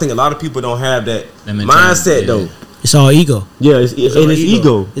play. I think a lot of people don't have that mindset, though. It's all ego. Yeah, it's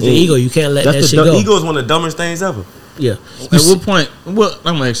ego. It's the ego. You can't let that shit go. Ego is one of the dumbest things ever. Yeah. At what point? I'm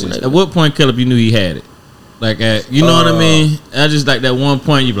gonna ask you that. At what point, Caleb, you knew he had it? Like, you know what I mean? I just like that one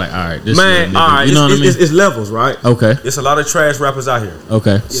point. You be like, all right, this man. All right, you know what I mean? It's levels, right? Okay. It's a lot of trash rappers out here.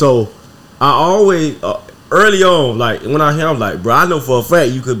 Okay. So I always early on, like when I hear, I'm like, bro, I know for a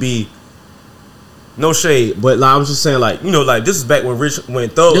fact you could be. No shade, but like I was just saying, like, like this is back when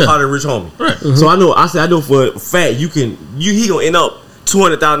Thug hired Rich Homie. Right. Mm-hmm. So I know for a fact he gonna end up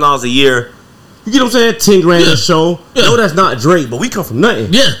 $200,000 a year. You get what I'm saying? $10,000 a show. Yeah. No, that's not Drake, but we come from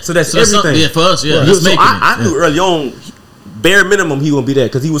nothing. Yeah. So that's everything. Yeah, for us. Yeah. Right. That's So making I it. knew early on, bare minimum, he gonna be there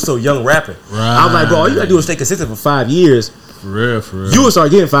because he was so young rapping. Right. I was like, bro, all you gotta do is stay consistent for 5 years. For real. You would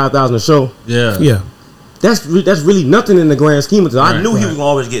start getting $5,000 a show. Yeah. Yeah. That's really nothing in the grand scheme of things. I knew he was gonna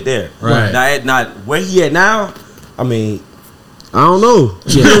always get there. Right. Now where he at now, I mean, I don't know.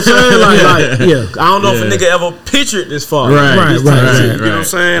 You know what I'm saying? Like, I don't know if a nigga ever pictured this far. Right. You know what I'm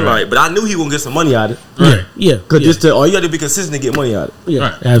saying? Like, but I knew he was gonna get some money out of it. Right. Yeah. Cause all you gotta be consistent to get money out of it. Yeah.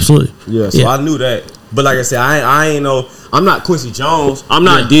 Right. Absolutely. Yeah. So Yeah. I knew that. But like I said, I ain't know. I'm not Quincy Jones. I'm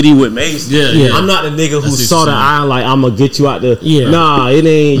not Diddy with Mace. Yeah. I'm not the nigga who That's saw the what eye like I'm gonna get you out the. Yeah. Nah, it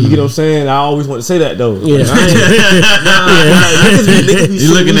ain't. You get what I'm saying? I always want to say that though. Yeah. Niggas be He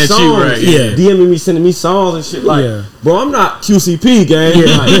looking me at you, songs. right? Yeah. DMing me, sending me songs and shit like, Yeah. bro, I'm not QCP, gang.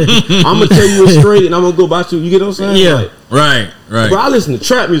 Like, I'm gonna tell you it straight, and I'm gonna go about you. You get what I'm saying? Yeah. Like, Right. bro, I listen to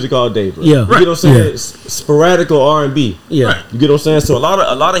trap music all day, bro. Yeah. You get what I'm saying? Sporadic or R&B. Yeah. Right. You get what I'm saying? So a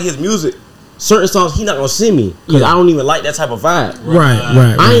lot of his music, certain songs he not gonna send me because I don't even like that type of vibe. Right. I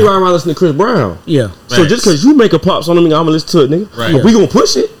ain't riding around listening to Chris Brown. Yeah. So just because you make a pop song, I mean, I'm gonna listen to it, nigga. Right. But we gonna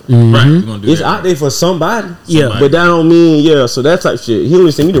push it. Right. You gonna do It's that. out there for somebody. Yeah. But that don't mean So that type shit. He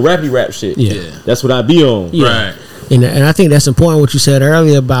only send me the rappy rap shit. Yeah. That's what I be on. Yeah. Right. And I think that's important what you said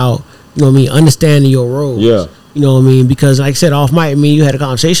earlier about, understanding your roles. Yeah. You know what I mean? Because like I said, off mic, me, you had a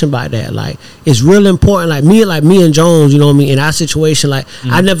conversation about that. Like, it's real important. Like me and Jones, you know what I mean? In our situation, like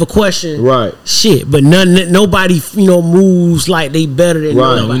I never questioned shit, but nobody, you know, moves like they better than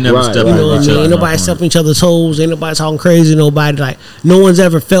nobody. We never step you know on what I each mean? other. Ain't nobody stepping each other's toes. Ain't nobody talking crazy. Nobody like no one's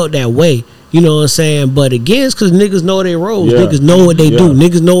ever felt that way. You know what I'm saying? But again, it's because niggas know their roles. Yeah. Niggas know what they do.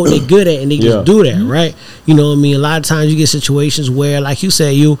 Niggas know what they good at, and they just do that, right? You know what I mean? A lot of times you get situations where, like you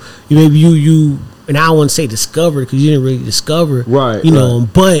said, you and I wouldn't say discover because you didn't really discover, right? You know,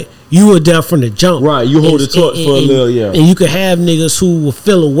 but you were there from the jump, right? You hold the torch for a little, and you could have niggas who will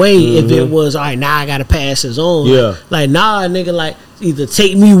feel away if it was all right. Now I gotta pass this on, like nah, nigga, like either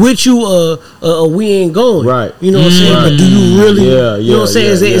take me with you or we ain't going, right? You know what I'm saying? But do you really, you know what I'm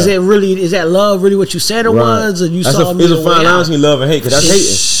saying? Is that love really what you said it was, or you saw me? It's a fine line between love and hate, because that's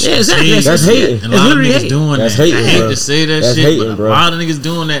hating. Yeah, exactly. That's hating. And a lot of niggas doing that. Hating, I hate to say that shit, hating, but a lot of niggas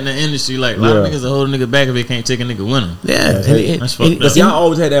doing that in the industry. Like a lot of niggas will hold a nigga back if they can't take a nigga with them. Yeah, that's fucked up. Y'all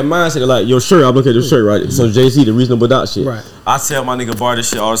always had that mindset of like, your shirt, I'm looking at your shirt, right? So Jay-Z, the Reasonable Doubt shit. Right. I tell my nigga Bar this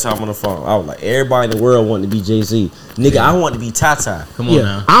shit all the time on the phone. I was like, everybody in the world wanted to be Jay-Z. Nigga, I want to be Tata. Come on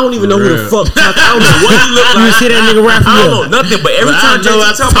now. I don't even know who the fuck Tata. I don't know what he look like. You see that nigga rap? I don't know nothing, but every time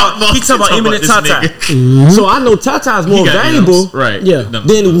Jay-Z talk about Eminem Tata. So I know Tata is more valuable, right? Yeah.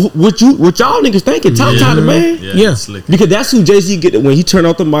 Than what y'all niggas thinking. Tata the man. Yeah. Because that's who Jay-Z get when he turn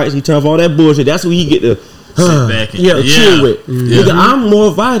off the mics, he turn off all that bullshit. That's who he get to sit back and chill with. Nigga, I'm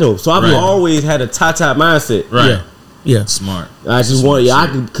more vital, so I've always had a Tata mindset. Right. Yeah. Smart. I just want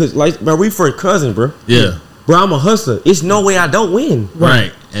cause like, bro, we first cousins, bro. Yeah. Bro, I'm a hustler. It's no way I don't win.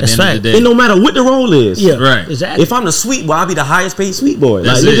 Right. At the end of the day. And no matter what the role is. Yeah. Right. Exactly. If I'm the sweet boy, I'll be the highest paid sweet boy.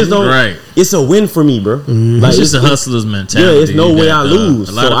 That's like niggas don't. Right. It's a win for me, bro. Like, it's just a hustler's mentality. Yeah, it's no way I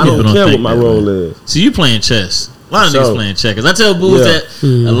lose. So I don't care what my role is. So you playing chess. A lot of niggas playing checkers. I tell Booze that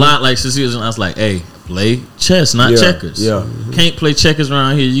a lot. Like since he was, I was like, hey, play chess, not checkers. Yeah. Can't play checkers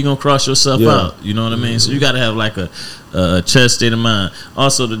around here. You gonna cross yourself out. You know what I mean? So you gotta have like a chess state of mind.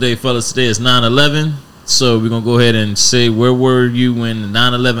 Also today, fellas, today is 9/11. So we're gonna go ahead and say, where were you when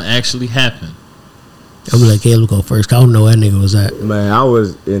 9/11 actually happened? I'm like, Caleb go first. 'Cause I don't know where that nigga was at. Man, I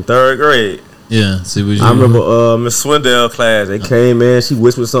was in 3rd grade. Yeah. See what you. I remember Miss Swindell class. They came in. She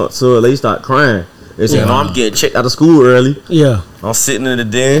whispered something to her. They start crying. They said, "Oh, I'm getting checked out of school early." Yeah. I'm sitting in the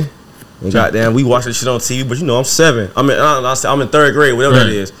den. And goddamn, we watching shit on TV, but you know I'm 7. I'm in 3rd grade, whatever that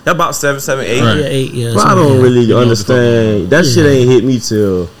is. That's about 7, 8. Right. Yeah, 8. Yeah. But I don't really understand. That shit ain't hit me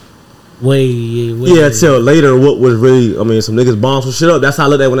till way till later. What was really? I mean, some niggas bombed some shit up. That's how I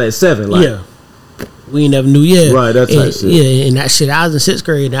looked at when I was 7. Like, we never knew yet. Right. That type shit. Yeah, and that shit. I was in 6th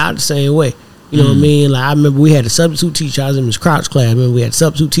grade. And I was the same way. You know what I mean? Like I remember we had a substitute teacher. I was in Miss Crouch class. I remember we had a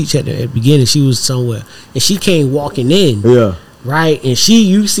substitute teacher at the beginning. She was somewhere, and she came walking in. Yeah. Right, and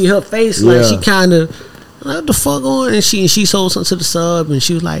you see her face like she kind of what the fuck on, and she sold something to the sub, and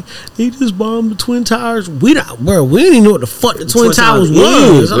she was like, they just bombed the Twin Towers. We didn't even know what the fuck the Twin Towers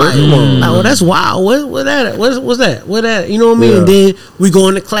was. Like, well, that's wild. What that? What's that? What that? You know what I mean? And then we go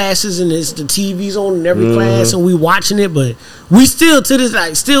into classes, and it's the TV's on in every class, and we watching it, but we still to this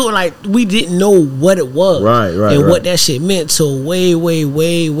like we didn't know what it was, right, and what that shit meant. So way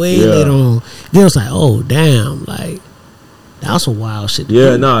later on, then it was like, oh damn, like. That was some wild shit to do.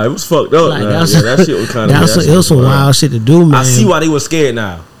 Yeah, nah, it was fucked up. Like, that shit was kind of. It was some wild shit to do, man. I see why they were scared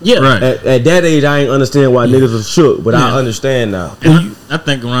now. Yeah, right. At that age, I ain't understand why niggas was shook, but I understand now. And I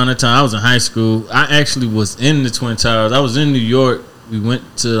think around that time I was in high school. I actually was in the Twin Towers. I was in New York. We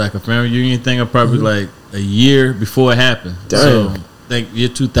went to like a family reunion thing. Probably like a year before it happened. Damn. So I think year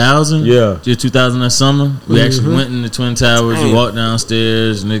 2000. Yeah, year 2000 that summer. We actually went in the Twin Towers. We walked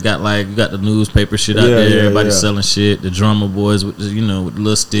downstairs, and they got you got the newspaper shit out there. Everybody selling shit. The drummer boys with the, with the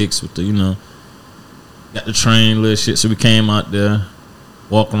little sticks with the got the train little shit. So we came out there,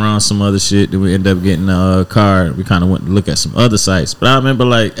 walk around some other shit. Then we ended up getting a car. We kind of went to look at some other sites. But I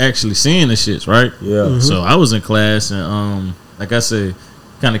remember actually seeing the shits, right? Yeah. So I was in class, and like I said,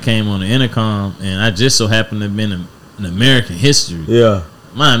 kind of came on the intercom, and I just so happened to have been in American history. Yeah.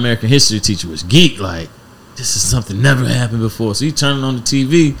 My American history teacher was geek. Like, this is something never happened before. So he turned on the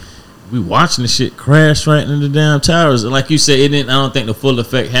TV. We watching the shit crash right into the damn towers. And like you said, it didn't. I don't think the full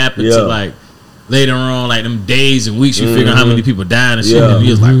effect happened till later on, like them days and weeks. You figure out how many people died and shit. And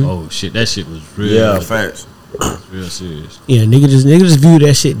he was like, oh shit, that shit was real. Yeah, facts. Real serious. Yeah, nigga just view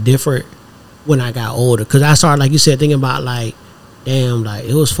that shit different when I got older. Cause I started, like you said, thinking about damn, like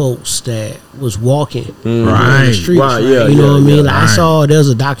it was folks that was walking in the streets, right? You know what I mean? Like I saw there was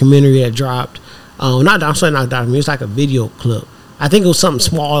a documentary that dropped. Not documentary. It's like a video clip. I think it was something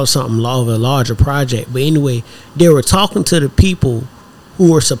small or something of a larger project. But anyway, they were talking to the people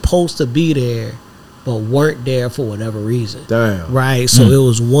who were supposed to be there but weren't there for whatever reason. Damn. Right? So it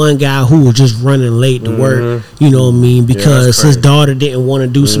was one guy who was just running late to work, you know what I mean, because his daughter didn't want to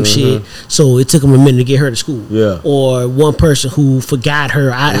do some shit, so it took him a minute to get her to school. Yeah. Or one person who forgot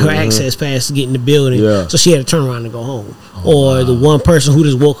her access pass to get in the building, so she had to turn around and go home. Or the one person who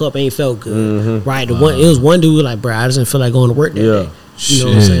just woke up ain't felt good. Right? It was one dude like, bro, I just didn't feel like going to work that day. You know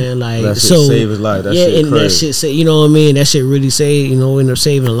what I'm saying? Like, that shit so saved his life. That yeah, shit and crazy. that shit, you know what I mean? That shit really saved, ended up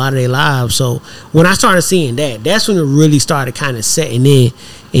saving a lot of their lives. So when I started seeing that, that's when it really started kind of setting in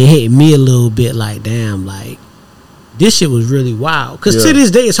and hitting me a little bit. Like, damn, like this shit was really wild. Because to this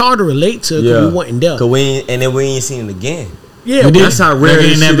day, it's hard to relate to because we wasn't there. And then we ain't seen it again. Yeah, that's how rare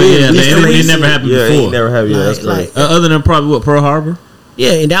it never, is. it never happened before. It never happened. Yeah, that's like, other than probably Pearl Harbor.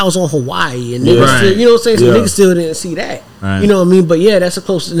 Yeah, and that was on Hawaii, and niggas still, you know what I'm saying? So niggas still didn't see that. Right. You know what I mean? But yeah, that's the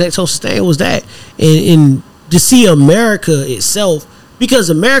closest thing was that, and to see America itself, because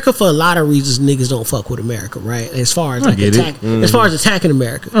America, for a lot of reasons, niggas don't fuck with America, right? As far as as far as attacking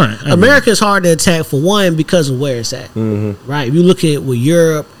America, America is hard to attack for one because of where it's at, right? If you look at with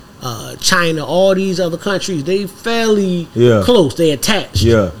Europe, China, all these other countries, they fairly close. They attached,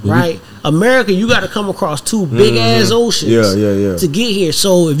 right? America, you got to come across two big ass oceans, to get here.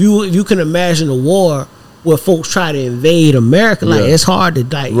 So if you can imagine a war where folks try to invade America, like it's hard to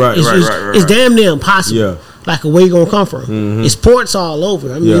like. It's damn near impossible. Yeah. Like where you gonna come from? It's ports all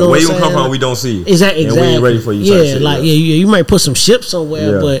over. I mean, where you gonna come from? We don't see. Exactly. And we ain't ready for you. Yeah, like you might put some ships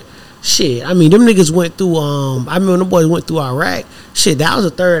somewhere, but. Shit, I mean, them niggas went through. I remember them boys went through Iraq. Shit, that was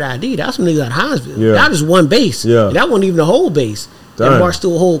a third ID. That was some niggas at Hinesville. Yeah. That was one base. Yeah, and that wasn't even the whole base. That marched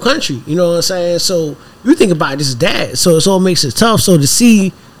through a whole country. You know what I'm saying? So you think about this, that. So it all makes it tough. So to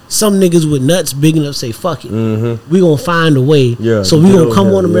see some niggas with nuts big enough say fuck it, we gonna find a way. Yeah, so we gonna come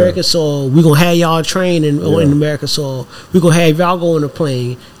on American soil. We gonna have y'all train in American soil. We gonna have y'all go on a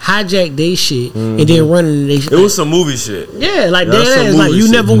plane, hijack they shit, and then run into they shit. It was some movie shit. Yeah, like that. Like you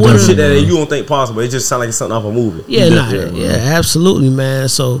never would have shit that you don't think possible. It just sound like something off a movie. Yeah, absolutely, man.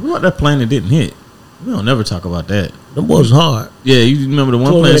 So what that plane that didn't hit? We don't never talk about that. Them boys was hard. Yeah, you remember the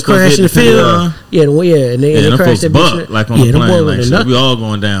one plane that crashed in the field? And they crashed that bitch. Like on the plane, like shit, we all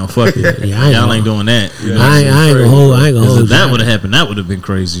going down. Fuck it. Y'all ain't doing that. I ain't gonna hold. If that would have happened, that would have been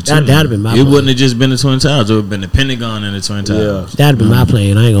crazy too. That'd have been my plane. It wouldn't have just been the Twin Towers. It would have been the Pentagon and the Twin Towers. That'd have been my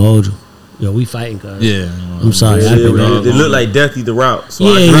plane. I ain't gonna hold you. Yo, we fighting, cuz. Yeah. I'm sorry. It looked like death either route. So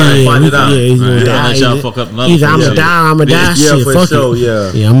I find it out. Let y'all fuck up another. Either I'm gonna die, shit. For fuck sure,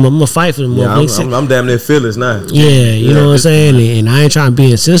 it. Yeah, I'm gonna fight for them. Yeah, I'm damn near fearless now. Yeah, you know what I'm saying? And I ain't trying to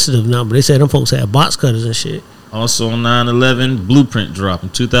be insensitive now, but they said them folks had box cutters and shit. Also on 9/11, Blueprint dropped in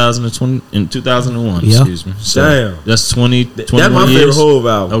 2001. Yeah. Excuse me. So damn. That's 21 That's my years. favorite whole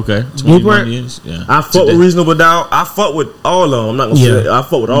album. Okay. 21 years. Yeah. I fuck with Reasonable Doubt. I fuck with all of them. I'm not gonna say that. I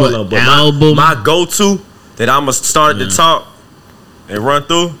fuck with all of them. But album, my go-to that I'ma start at the top and run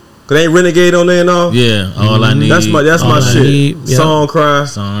through. Cause they ain't Renegade on there and all. Yeah. All I need. That's my shit. Song Cry.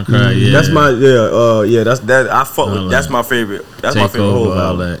 Yeah. That's my That's that I fuck with. That's my favorite. That's my favorite whole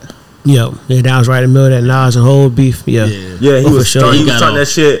album. Yeah, that was right in the middle of that Nas and whole beef. Yeah, he was starting that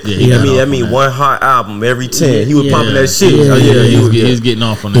shit. I mean, one hot album every 10. He was pumping that shit. He was getting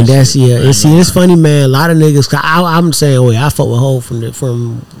off on that. And that's shit. And see, it's funny, man. A lot of niggas. Cause I'm saying, I fuck with Hov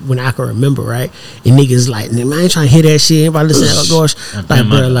from when I can remember, right? And niggas like, man, I ain't trying to hear that shit. Everybody listen to gosh, like,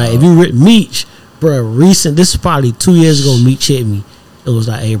 bro, like if you Meech, bro, recent. This is probably 2 years ago. Meech hit me. It was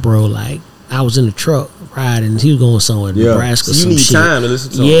like, hey, bro, like I was in the truck riding. He was going somewhere, Nebraska. So you need time to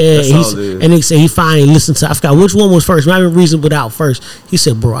listen to him. Yeah, and they say he finally listened to. I forgot which one was first. Might be Reasonable Doubt first. He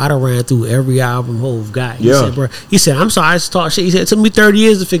said, "Bro, I done ran through every album Hov got." He said, "Bro," he said, "I'm sorry, I just talk shit." He said, "It took me 30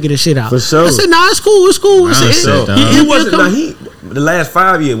 years to figure this shit out." For sure. I said, "Nah, it's cool. It's cool." He wasn't. The last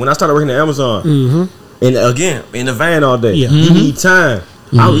 5 years when I started working at Amazon, and again in the van all day. He need time.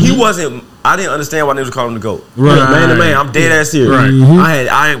 He wasn't. I didn't understand why they was calling him the GOAT. Right. Man to man, I'm dead ass serious.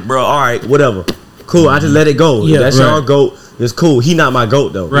 Right. Bro, all right, whatever. Cool, I just let it go. Yeah, that's y'all GOAT. It's cool. He not my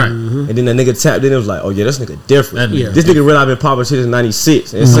GOAT though. Right. And then the nigga tapped in. It was like, oh yeah, this nigga different. This nigga really been popping shit in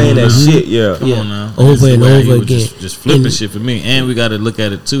 '96 and saying that shit. Yeah. Come on now. Over and over again. Just flipping shit for me. And we got to look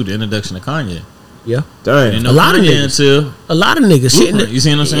at it too. The introduction of Kanye. Yeah. Dang. A lot of niggas. A lot of niggas. You see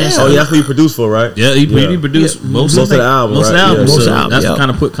what I'm saying? Oh, yeah, that's what he produced for, right? Yeah, he produced most of the album. Most of the album. That's what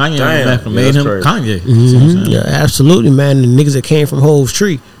kind of put Kanye on the map and made him Kanye. Yeah, absolutely, man. The niggas that came from Hov's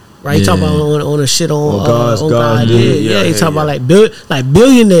tree. Right, he talking about on a shit on God. Yeah, he talking about like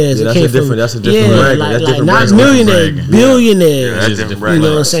billionaires. Yeah, that's a different bracket. Like not millionaires, billionaires. You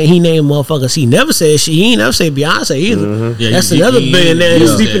know what I'm saying? He named motherfuckers. He never said shit. He ain't never say Beyonce either. That's another billionaire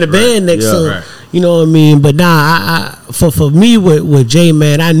who's sleep in the bed next to him. You know what I mean? But nah, for me with Jay,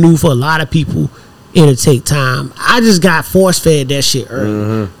 man, I knew for a lot of people it'll take time. I just got force fed that shit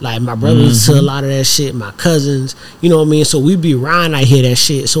early. Like my brother listened to a lot of that shit, my cousins, you know what I mean? So we be riding, I hear that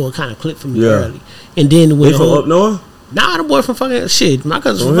shit, so it kind of clicked for me early. And then when they from up north? Nah, the boy from fucking shit. My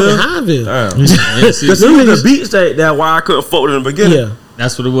cousin's from fucking Hineville. Because it was the beats that why I couldn't fuck with in the beginning. Yeah.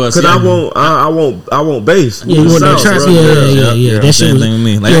 That's what it was. Because I won't bass. Yeah, you want that trap? Yeah. That shit same was, thing with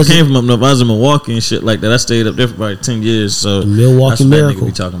me. Like I came from up north. I was in Milwaukee and shit like that. I stayed up there for about 10 years. So the Milwaukee that's what that Miracle. nigga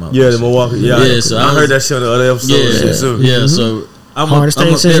be talking about. Yeah, the Milwaukee. Yeah, so I heard that shit on the other episode. Yeah, so I'm Hardest up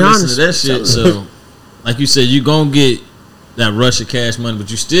thing there since listening to that shit. So, like you said, you gonna get that rush of cash money, but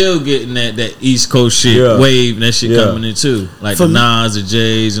you still getting that East Coast shit wave and that shit coming in too. Like for the Nas, the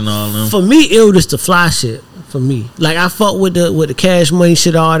J's, and all them. For me, it was just the fly shit. For me, like I fuck with the cash money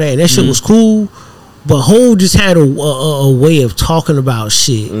shit, all that, and that shit was cool. But Hov just had a way of talking about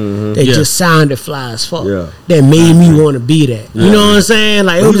shit that just sounded fly as fuck. Yeah. That made me want to be that. You know what I'm saying?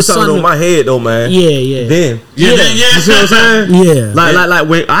 Like it was something on my head though, man. Yeah. Then you see what I'm saying? Yeah. Like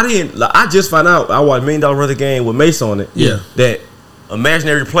when I just found out I watched $1 Million Brother game with Mace on it. Yeah. That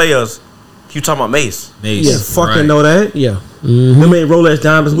imaginary players. You talking about Mace? Yeah. Fucking know that? Yeah. Them ain't Rolex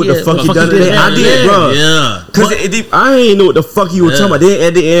diamonds. What the fuck you done today? I did, bro. Yeah. Cause I ain't know what the fuck you were talking about. Then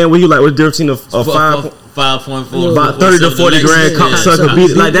at the end, when you like, what's the difference between a 5.4, about 30 to 40 grand cocksucker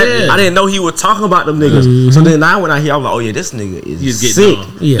beat like that. I didn't know he was talking about them niggas. So then I went out here, I was like, oh yeah, this nigga is sick.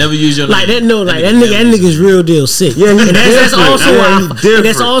 Never use your name. Like that. No, like that nigga's real deal sick. Yeah, and that's also why. And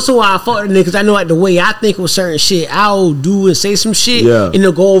that's also why I fought the niggas. I know like the way I think with certain shit, I'll do and say some shit, and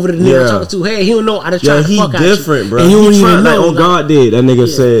they'll go over to the nigga talking to. Hey, he don't know. I just try to fuck out you. He different, bro. And you don't even know. Like, God did. That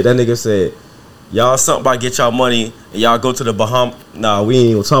nigga said. Y'all something about get y'all money and y'all go to the Bahamas. Nah, we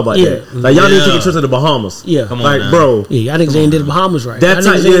ain't even talk about that. Like y'all need to take a trip to the Bahamas. Yeah, come on, like now. Bro. Yeah, y'all niggas ain't did the Bahamas right. That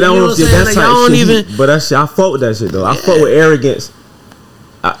type, that type shit. But that shit, I fuck with that shit though. I fuck with arrogance.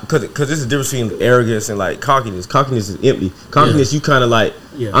 Cause there's a difference between arrogance and like cockiness. Cockiness is empty. Cockiness, you kind of like,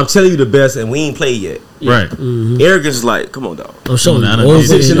 I'm telling you the best, and we ain't played yet. Right. Arrogance is like, come on, dog. I'm showing you over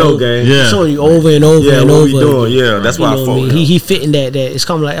I'm showing you over and over and what over. We doing? Yeah, that's why I fuck with him. He fitting that. It's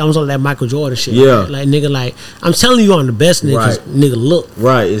kind of like I was on that Michael Jordan shit. Yeah, like nigga, like I'm telling you, I'm the best nigga. Right. Nigga, look.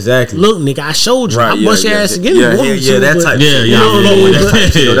 Right, exactly. Look, nigga, I showed you. Right, I bust your ass again. That type.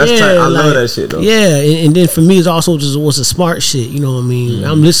 That's type. I love that shit though. Yeah, and then for me, it's also just was a smart shit. You know what I mean?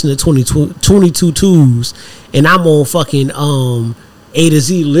 I'm listening to 22 twos, and I'm on fucking A to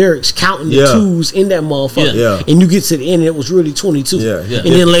Z lyrics, counting the twos in that motherfucker. Yeah. And you get to the end, and it was really 22. And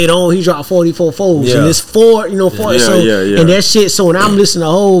then later on, he dropped 44 folds, and it's 4, you know, 4. And that shit. So when I'm listening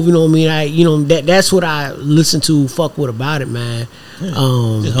to Hov, you know what I mean? That's what I listen to. Fuck what about it, man.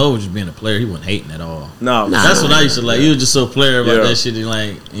 Hov was just being a player. He wasn't hating at all. No, that's what I used to like. He was just so player about that shit.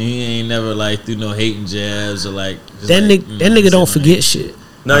 He ain't never like through no hating jabs or like that nigga don't forget shit.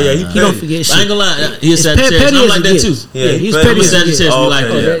 No, he don't forget shit. I ain't gonna lie, he's Sagittarius. I'm like that too. Yeah, he's petty. He's Sagittarius. We like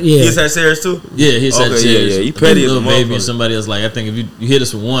that. Yeah, he's Sagittarius too. Yeah, he's Sagittarius. Yeah, he petty as a little baby and somebody else like. I think if you hit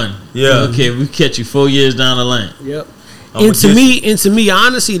us with one, okay, we catch you 4 years down the line. Yep. And to me,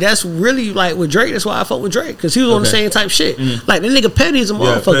 honestly, that's really like with Drake. That's why I fuck with Drake, because he was on the same type shit. Like that nigga petty as a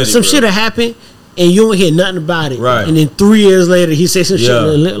motherfucker. Petty, some shit that happened, and you don't hear nothing about it. Right. And then 3 years later, he say some shit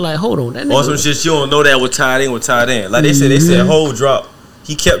like, hold on, that nigga. Or some shit you don't know that was tied in. Like they said, Hov drop.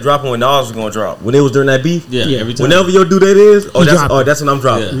 He kept dropping when Nas was gonna drop. When it was during that beef, every time. Whenever your due date is, that's when I'm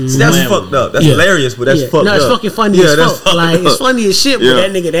dropping. See, that's fucked up. That's hilarious, but that's fucked up. No, it's fucking funny as fuck. Like it's funny as shit, but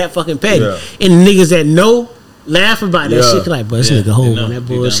that nigga that fucking petty. And niggas that know laugh about that shit. Like, but this nigga Hov on that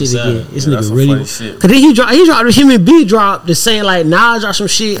bullshit again. This nigga really. Cause then he dropped him and B dropped the saying like Nas dropped some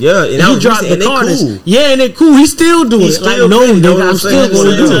shit. Yeah, and he dropped the Carters. Yeah, and they cool. He still doing it. Like no nigga, I'm still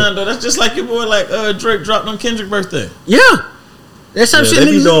gonna do it. That's just like your boy like Drake dropped on Kendrick birthday. Yeah. That's some shit.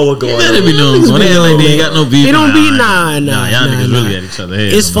 They be knowing what's going on. They be knowing. They like they ain't got no beef. They don't be y'all niggas really at each other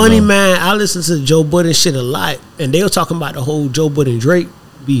head. It's funny, man. I listen to Joe Budden shit a lot, and they were talking about the whole Joe Budden Drake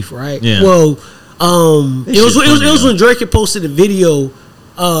beef, right? Yeah. Well, it was when Drake had posted a video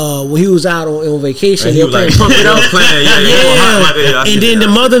when he was out on vacation. They were playing Pump It Up. And then the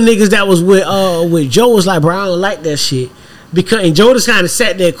mother niggas that was with Joe was like, bro, I don't like that shit. And Joe just kind of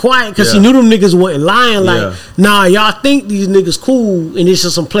sat there quiet because he knew them niggas wasn't lying. Like, nah, y'all think these niggas cool and it's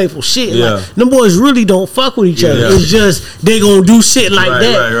just some playful shit. Like, them boys really don't fuck with each other. It's just they gonna do shit like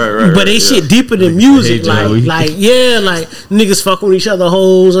that. But they shit deeper than music. Like niggas fuck with each other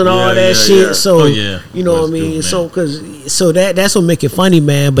hoes and all that shit. So you know what I mean. So that's what make it funny,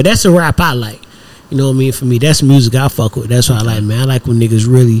 man. But that's a rap I like. You know what I mean. For me, that's music I fuck with. That's what I like, man. I like when niggas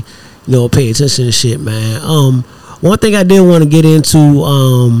really, pay attention to shit, man. One thing I did want to get into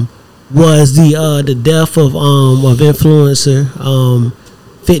was the death of influencer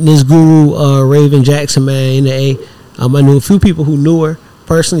fitness guru Raven Jackson, man, in the A. I knew a few people who knew her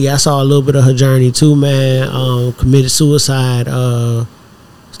personally. I saw a little bit of her journey too, man. Committed suicide.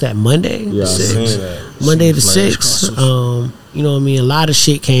 What's that, Monday? Yeah, I seen that. Monday the 6th. You know what I mean? A lot of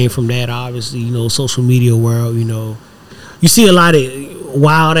shit came from that, obviously, you know, social media world, you know. You see a lot of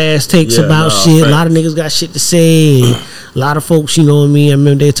wild ass takes about shit. A lot of niggas got shit to say, and a lot of folks, you know what I mean. I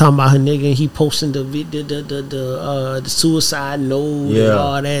remember they talking about her nigga, and he posting the suicide note and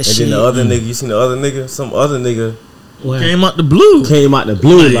all that shit. And then the other nigga, you seen the other nigga? Some other nigga came out the blue.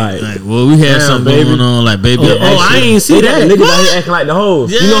 Like, well, we had something going on, like, baby. I ain't see that. Niggas out here acting like the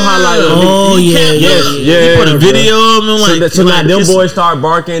hoes. You know how, like, He put a video of them, like, so like them boys start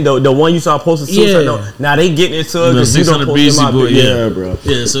barking. The one you saw posting suicide note. Now they getting into it because you don't post them out there. Yeah, bro.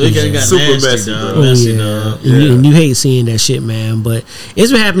 Yeah, so it got super nasty, messy, dog. And you hate seeing that shit, man. But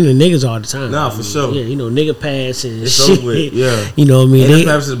it's been happening to niggas all the time. Nah, for sure. Yeah, you know, nigga pass and it's shit. over with. Yeah, you know what I mean. And that's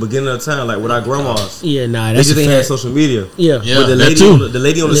happened since the beginning of time, like with our grandmas. Yeah, nah, they that's just ain't had social media. Yeah. But the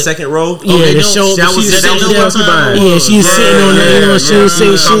lady on the second row, the show. She's sitting on there. You know, she was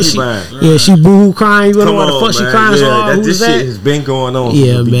saying she boo crying. You know what the fuck she crying so hard? Who's that? Shit has been going on.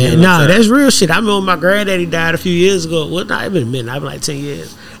 Yeah, man. Nah, that's real shit. I remember my granddaddy died a few years ago. Well, not even a minute. I've been like 10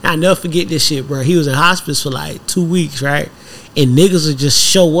 years. I never forget this shit, bro. He was in hospice for like 2 weeks, right? And niggas would just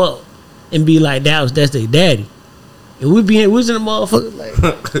show up and be like, that's their daddy. And we was in the motherfucker like,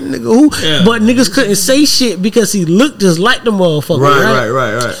 nigga, who? Yeah. But niggas couldn't say shit because he looked just like the motherfucker.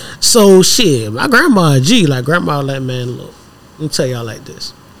 Right. So shit, my grandma grandma like, man, look, let me tell y'all like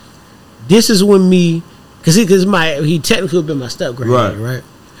this. This is when me, cause he technically been my step granddaddy, right?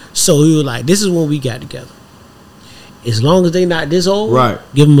 So he was like, this is when we got together. As long as they not this old, right?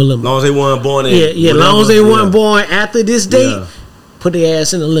 Give them a limo. As long as they weren't born in, as long as they weren't born after this date. Put their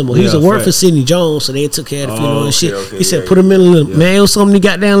ass in a limo. He used to work for Sidney Jones, so they took care of the funeral and shit. He said, put him in a limo. Man, it was so many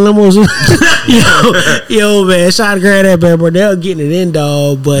goddamn limos. yo, man, shout out to granddad, bro. They're getting it in,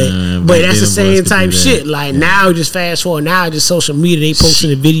 dog. But that's the same type shit. Like now, just fast forward. Now, just social media. They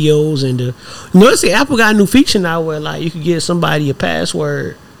posting the videos and you know, see, Apple got a new feature now where like you can give somebody a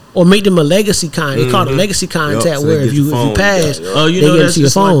password. Or make them a legacy contact. They call it a legacy contact, so where if you pass, you know that's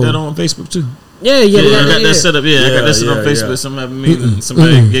just like that on Facebook too. Yeah, I got that set up. I got that set up on Facebook.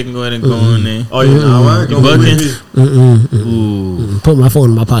 Somebody can go ahead and go on there. Oh, yeah, you bucking? Ooh. Put my phone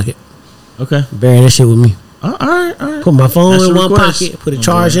in my pocket. Okay. Bury that shit with me. All right. Put my phone in one pocket. Put a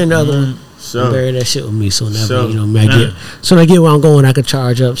charger in the other one. Sure. Bury that shit with me. So never, you know, so when I get where I'm going, I can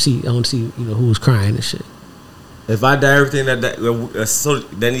charge up. I want to see, you know, who's crying and shit. If I die, everything that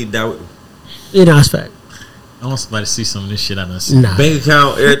need to die with me. You know, it's fact. I want somebody to see some of this shit I done seen. Nah. Bank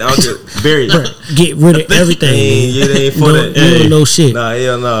account, everything, I'll get buried. Get rid of everything. They ain't for that. You don't know shit. Nah,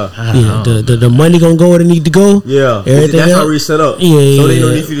 hell nah. The money gonna go where it need to go. Yeah. Everything that's else. how we set up. Yeah. So they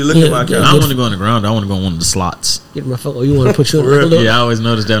don't need for you to look at my account. I want to go on the ground. I want to go on one of the slots. Get my fuck. You want to put you in a little. Yeah, I always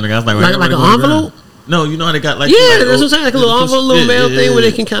noticed that. I was like an envelope. No, you know how they got like that's what I'm saying, like a little envelope, little mail thing where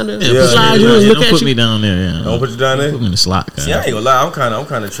they can kind of slide you and look at you. Don't put me down there. Yeah. Don't put you down there. Put me in the slot. See, I ain't gonna lie. I'm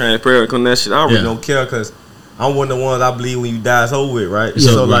kind of transparent on that shit. I really don't care because I'm one of the ones I believe when you die it's over with, right?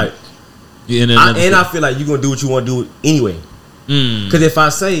 Yeah. So like, I feel like you gonna do what you want to do anyway. Because if I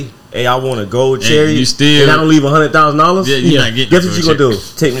say, hey, I want a gold cherry, and I don't leave $100,000, guess what you gonna do?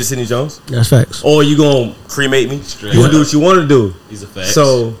 Take me to Sidney Jones. That's facts. Or you gonna cremate me? You gonna do what you want to do? These are facts.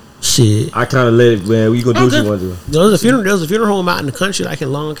 So shit, I kind of let it, man. You gonna do what you want to do? There was a funeral home out in the country, like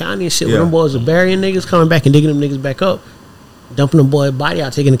in Long County and shit. Where them boys are burying niggas, coming back and digging them niggas back up, dumping them boy body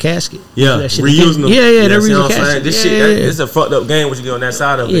out, taking the casket. Yeah, reusing them. Yeah, they're reusing the casket. This shit, it's a fucked up game. What you do on that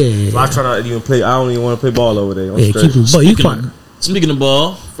side of it? Yeah. So I try not to even play. I don't even want to play ball over there. Speaking of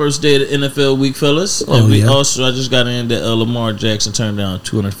ball, first day of the NFL week, fellas. And I just got in that Lamar Jackson turned down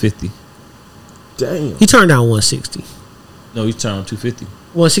 250. Damn. He turned down 160. No, he turned 250.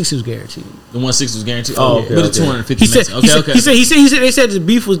 160 was guaranteed. The 160 was guaranteed. Okay, but the 250. He said they said the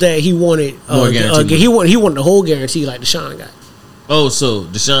beef was that he wanted more guaranteed. He wanted the whole guarantee like Deshaun got. Oh, so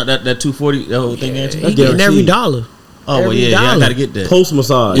Deshaun that 240 that whole thing guaranteed. He getting every dollar. Oh well, I gotta get that post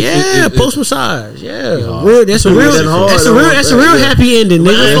massage. Yeah, post massage. Yeah, real. That's a real happy ending,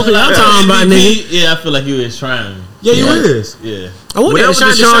 nigga. What y'all talking about, nigga? Yeah, I feel like you is trying. Yeah, you is. Yeah. I want that.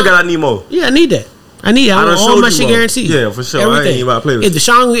 Deshaun got, I need more. Yeah, I need that. I need all my shit guaranteed. Yeah, for sure. Everything. I ain't even about to play with if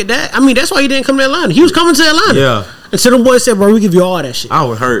Deshaun get that, I mean, that's why he didn't come to Atlanta. He was coming to Atlanta. Yeah. Until them boys said, bro, we give you all that shit. I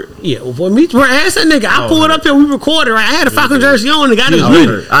was hurt. Yeah, well, for me, bro, ask that nigga. I pulled up here, we recorded, right? I had a Falcon jersey on, the guy just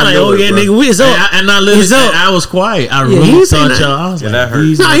muted. I'm like, oh, yeah, nigga, we is up. And I literally, I was quiet. I really thought y'all, I was like, that hurt.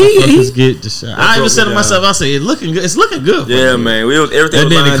 these motherfuckers get the shot. I even said to myself, I said, it's looking good. It's looking good. Yeah, man. Everything.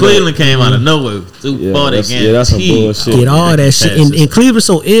 And then the Cleveland came out of nowhere. That's some bullshit. Get all that shit. And Cleveland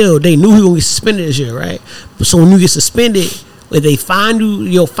so ill, they knew he was going to get suspended this year, right? But so when you get suspended, if they find you,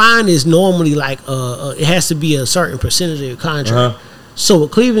 your fine is normally like it has to be a certain percentage of your contract. So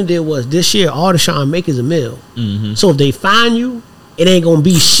what Cleveland did was this year all the Sean make is $1 million. So if they fine you, it ain't gonna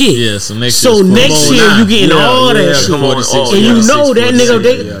be shit. Yeah, so next year you getting all that shit. And you know that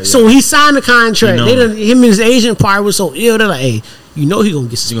nigga. So when he signed the contract, him and his agent probably was so ill. They're like, hey, you know he gonna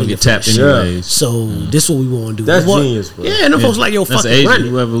get suspended. He gonna get tapped anyways. So this what we want to do. That's genius, bro. Yeah, and them folks like, yo, fucking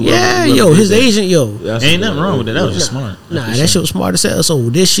running. Whoever his agent, ain't nothing wrong with that. That was just smart. Nah, that shit was smart as hell. So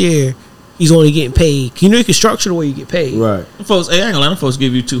this year, he's only getting paid. You know, you can structure the way you get paid. Right. Them folks, I ain't gonna let them folks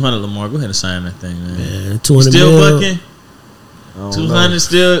give you 200, Lamar. Go ahead and sign that thing, man. 200 still mil. bucking. 200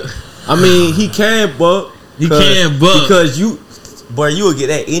 still. I mean, he can buck. Because you will get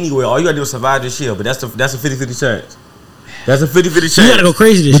that anywhere. All you gotta do is survive this year. But that's a 50-50 chance. That's a 50-50 chance. You gotta go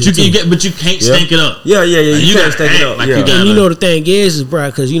crazy this year. But you can't stank it up. Yeah. You can't stank it up. Like And you know the thing is bro,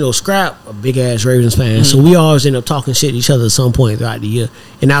 because you know Scrap a big ass Ravens fan, so we always end up talking shit to each other at some point throughout the year.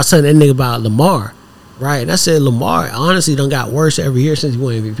 And I was telling that nigga about Lamar, right? And I said Lamar honestly done got worse every year since he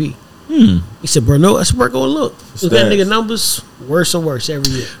won MVP. He said, bro, no, I said, bro, go look. Look at that nigga numbers, worse and worse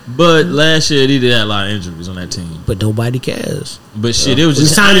every year. But last year, he did have a lot of injuries on that team. But nobody cares. But shit, it was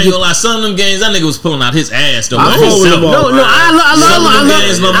just, I ain't gonna lie, some of them games, that nigga was pulling out his ass, though. I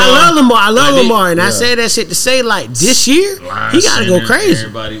love Lamar. And I say that shit to say, like, this year, he gotta go crazy.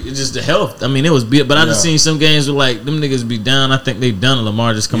 Everybody, it's just the health. I mean, it was big, but I just seen some games where, like, them niggas be down. I think they done.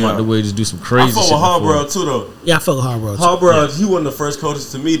 Lamar just come out the way, just do some crazy shit. I fuck with Harbaugh, too, though. Yeah, I fuck with Harbaugh, too. Harbaugh, he one of the first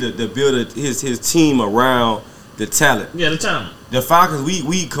coaches to me to build his team around the talent. Yeah, the talent. The Falcons,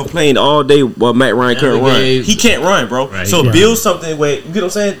 we complained all day while Matt Ryan couldn't run. He can't run, bro. Right, so build something where, you get what I'm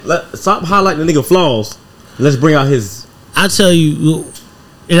saying? Stop highlighting the nigga flaws. Let's bring out his. I tell you,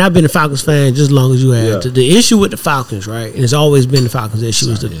 and I've been a Falcons fan just as long as you have. Yeah. The issue with the Falcons, right, and it's always been the Falcons' issue,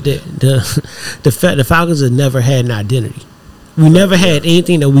 is the Falcons have never had an identity. We never had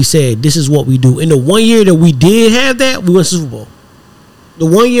anything that we said, this is what we do. In the 1 year that we did have that, we went to Super Bowl. The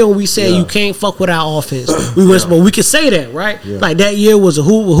 1 year when we said you can't fuck with our offense, we went. But we could say that, right? Yeah. Like that year was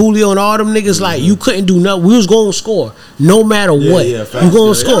Julio and all them niggas. Like you couldn't do nothing. We was going to score no matter what. You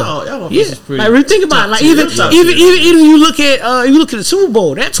going to score. Like when you think about it, like even you look at the Super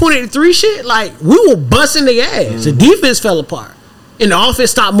Bowl, that 28-3 shit. Like we were busting their ass. The defense fell apart, and the offense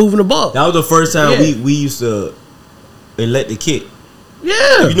stopped moving the ball. That was the first time we used to elect the kick.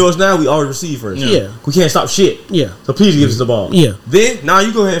 Yeah. You know it's now we always receive first. Yeah. We can't stop shit. Yeah. So please give us the ball. Yeah. Then now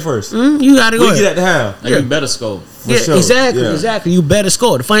you go ahead first. You gotta go. We get at the half. Like you better score. Sure. Exactly. You better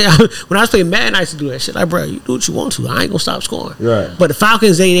score. The funny when I was playing Madden, I used to do that shit. Like, bro, you do what you want to. I ain't gonna stop scoring. Right. But the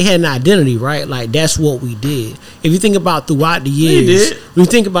Falcons, they had an identity, right? Like that's what we did. If you think about throughout the years, when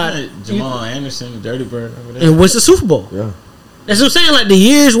you think about Jamal Anderson, the Dirty Bird over there. And what's the Super Bowl? Yeah. That's what I'm saying. Like the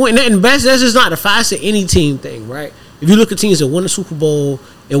years went, and that's just not a facet any team thing, right? If you look at teams that won the Super Bowl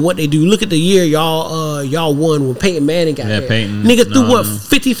and what they do, look at the year y'all won when Peyton Manning got there. Nigga threw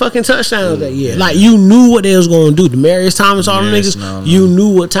 50 fucking touchdowns that year. Like you knew what they was gonna do. Demarius Thomas, all them niggas, you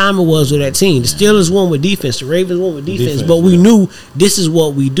knew what time it was with that team. The Steelers won with defense, the Ravens won with defense, but we knew this is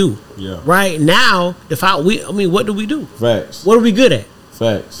what we do. Yeah. Right now, what do we do? Facts. What are we good at?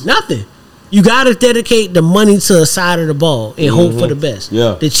 Facts. Nothing. You gotta dedicate the money to a side of the ball and hope for the best.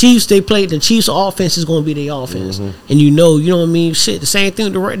 Yeah. The Chiefs, the Chiefs' offense is gonna be their offense, and you know what I mean. Shit, the same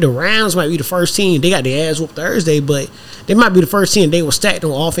thing. The Rams might be the first team. They got their ass whooped Thursday, but they might be the first team. They were stacked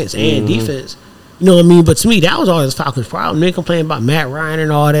on offense and defense. You know what I mean? But to me, that was always Falcons' problem. They complaining about Matt Ryan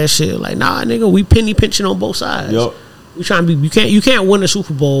and all that shit. Like, nah, nigga, we penny pinching on both sides. Yep. We trying to be. You can't win a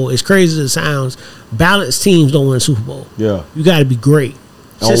Super Bowl. As crazy as it sounds, balanced teams don't win a Super Bowl. Yeah. You got to be great.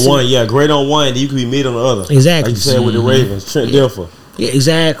 On one, great on one, then you can be mid on the other. Exactly. Like you said with the Ravens, Trent Dilfer. Yeah,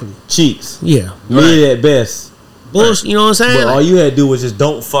 exactly. Cheeks. Yeah. Mid at best. Bullshit, you know what I'm saying? But all you had to do was just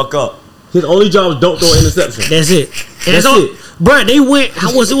don't fuck up. His only job was don't throw an interception. That's it. That's it. Bro, they went,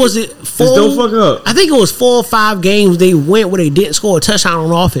 how was it? Four, just don't fuck up. I think it was 4 or 5 games they went where they didn't score a touchdown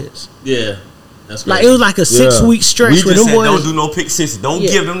on offense. Yeah. That's like it was like a 6-week stretch. We where just them said boys, don't do no pick six. Don't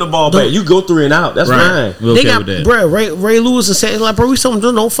give them the ball back. You go 3 and out. That's fine. We they okay got with that. bro. Ray Lewis and said like, bro, we told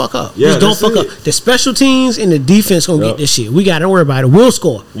them don't fuck up. Yeah, just don't fuck up. The special teams and the defense gonna get this shit. We got. Don't worry about it. We'll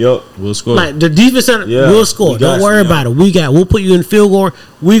score. We'll score. Like the defense, we'll score. Don't worry about it. We'll put you in field goal.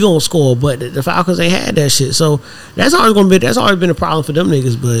 We gonna score. But the Falcons ain't had that shit. So that's always gonna be. That's always been a problem for them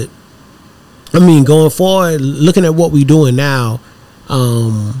niggas. But I mean, going forward, looking at what we doing now,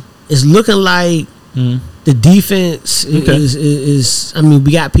 it's looking like the defense is. I mean,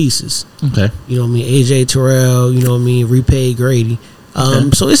 we got pieces. Okay. You know what I mean? AJ Terrell. You know what I mean? Repay Grady.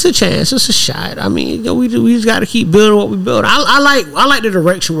 So it's a chance. It's a shot. I mean, you know, we just got to keep building what we build. I like the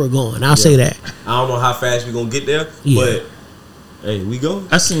direction we're going. I'll say that. I don't know how fast we're gonna get there, but hey, we go.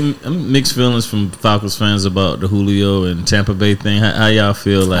 I seen mixed feelings from Falcons fans about the Julio and Tampa Bay thing. How y'all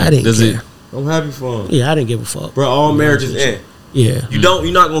feel? Like, I didn't care. I'm happy for him. Yeah, I didn't give a fuck. Bro, all marriages end. Yeah.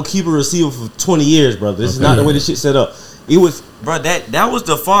 You're not gonna keep a receiver for 20 years, brother. This is not the way this shit set up. It was, bro. That was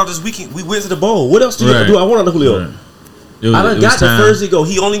the farthest we went to the bowl. What else do you do? I want to Julio. Right. I done got the first to go.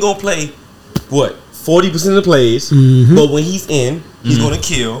 He only gonna play what 40% of the plays, but when he's in, he's gonna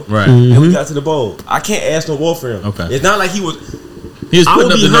kill. Right. And we got to the bowl. I can't ask no more for him. Okay. It's not like he was. I would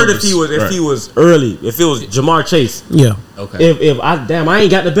be hurt if he was early. If it was Jamar Chase. Yeah. Okay. If I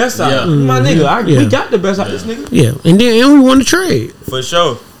ain't got the best out of him. My nigga. We got the best out of this nigga. Yeah. And then we won the trade. For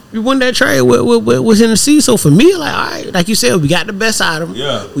sure. We won that trade with Tennessee. So for me, like, all right, like you said, we got the best out of him.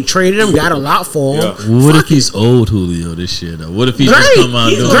 Yeah. We traded him, got a lot for him. Yeah. What if he's old Julio this year though? What if he just come out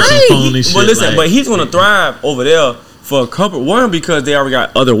doing some phony shit? But listen, but he's gonna thrive over there for a couple. One, because they already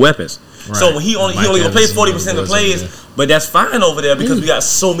got other weapons. Right. So he only gonna play 40% of the plays, but that's fine over there because we got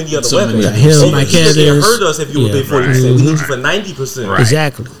so many other weapons. Him, Mike Evans hurt us if you would play 40%. We need you for 90%. Right.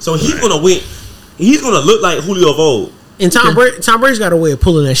 Exactly. So he's gonna win. He's gonna look like Julio of old. And Tom Brady's got a way of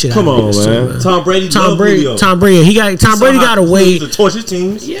pulling that shit out. Come on, man. Tom Brady got a way to torch his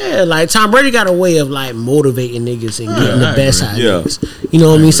teams. Yeah, like Tom Brady got a way of like motivating niggas and getting the best out of niggas. You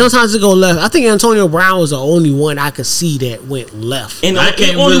know what I mean? Sometimes it go left. I think Antonio Brown was the only one I could see that went left. And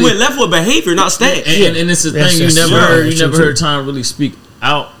it only went left with behavior, not stats. And it's the thing you never heard Tom really speak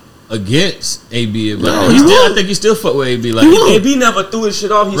out against AB. But I think he still fuck with AB. Like AB never threw his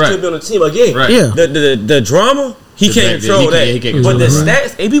shit off. He still be on the team again. Right. Yeah. The drama. He can't control that. But the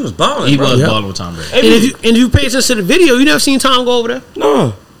stats, AB was balling. He was balling with Tom Brady. And if you pay attention to the video, you never seen Tom go over there.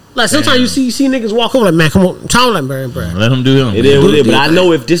 No. Like sometimes you see niggas walk over like, man, come on, Tom like bro. Let him do him. It is what it is. But I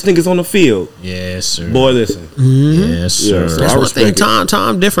know if this nigga's on the field, yes, sir. Boy, listen. Yes, sir. So that's one thing.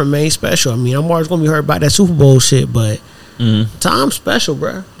 Tom different, man. He's special. I mean, I'm always gonna be hurt about that Super Bowl shit, but Tom's special,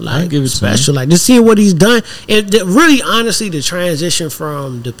 bro. Like, give it special. Like, just seeing what he's done. And really, honestly, the transition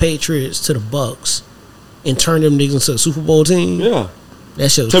from the Patriots to the Bucks and turn them niggas into a Super Bowl team. Yeah. That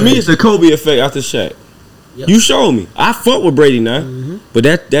shit was to crazy. me, it's the Kobe effect after Shaq. Yep. You showed me. I fuck with Brady now. But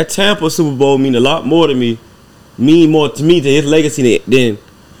that Tampa Super Bowl mean a lot more to me. Mean more to me than his legacy than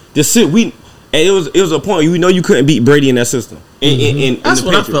the shit we. And it was a point you know you couldn't beat Brady in that system. In that's the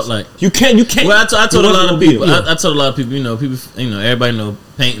what Patriots. I felt like. You can't. Well, I told a lot of people. I told a lot of people. Everybody know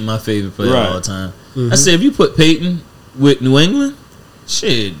Peyton my favorite player all the time. I said if you put Peyton with New England,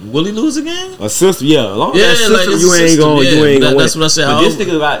 shit, will he lose again? A system, Along that system, you ain't gonna. That's what I said. But this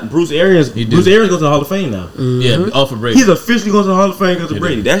nigga got Bruce Arians. Bruce Arians goes to the Hall of Fame now. Yeah, off of Brady. He's officially going to the Hall of Fame because of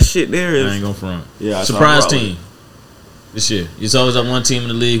Brady. That shit there is. I ain't going front. Yeah, surprise team. This year, it's always that one team in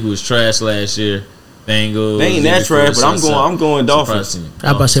the league who was trash last year. Bengals. They ain't that trash, but I'm going Dolphins.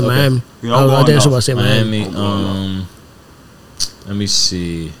 I about to say Miami. I was about to say Miami. Let me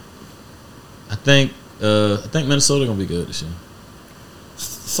see. I think Minnesota gonna be good this year.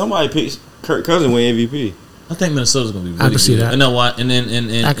 Somebody picked Kirk Cousins win MVP. I think Minnesota's gonna be really I can see good. that. And know why? And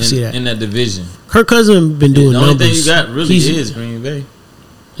then I can see that. In that division, Kirk Cousins been doing the only numbers. thing you got really is Green Bay.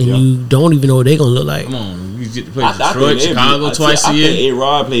 And you don't even know what they're gonna look like. Come on, you get to play Detroit, Chicago twice a year. I think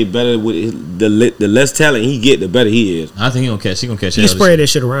A-Rod played better with the less talent he get, the better he is. I think he gonna catch. He can spread that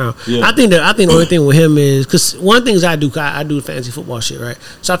shit around. Yeah. I think the only thing with him is because one thing is I do fantasy football shit, right?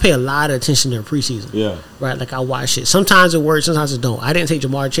 So I pay a lot of attention to preseason. Yeah. Right, like I watch shit. Sometimes it works, sometimes it don't. I didn't take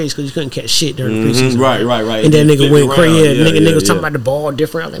Jamar Chase because you couldn't catch shit during the preseason. Right. And then nigga went crazy. Nigga was talking about the ball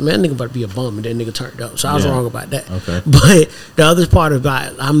different. I was like, man, nigga about to be a bum, and then nigga turned up. So I was wrong about that. Okay. But the other part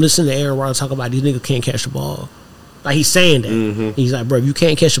about I'm listening to Aaron Rodgers talk about these niggas can't catch the ball. Like he's saying that. He's like, bro, if you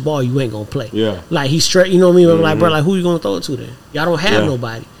can't catch the ball, you ain't gonna play. Yeah. Like he's straight. You know what I mean? I'm like, bro, like who you gonna throw it to then? Y'all don't have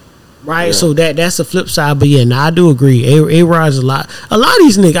nobody. Right, so that's the flip side, but I do agree. A-Rod's a lot of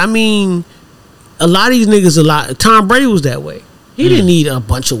these niggas. I mean, a lot of these niggas. Tom Brady was that way. He didn't need a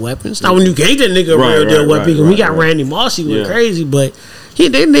bunch of weapons. Now, when you gave that nigga a real deal weapon, we got Randy Moss, he went crazy. But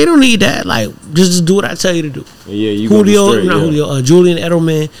They don't need that. Like, just do what I tell you to do. Yeah, you Julio, Julian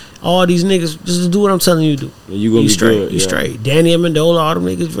Edelman, all these niggas, just do what I'm telling you to do. Yeah, you gonna be straight. good. You straight. Danny Amendola, all them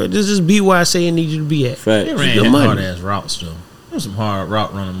niggas. Just be where I say I need you to be at. Fact. They ran them hard ass routes though. There's some hard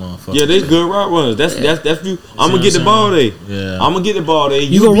route running motherfuckers. Yeah, they good route runners. That's you. I'm gonna get the ball there. Yeah. I'm gonna get the ball there.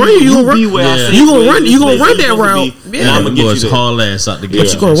 You gonna run. You gonna run. You gonna run that route. Yeah, I'm gonna get you haul ass out the game.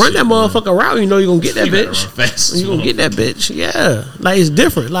 But you gonna run that motherfucking route. You know you gonna get that bitch. You gonna get that bitch. Yeah, like it's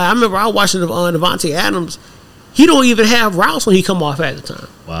different. Like I remember I was watching Devontae Adams. He don't even have routes when he come off at the time.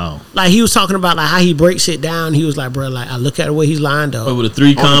 Wow. Like he was talking about like how he breaks shit down. He was like, bro, like I look at the way he's lined up. Over the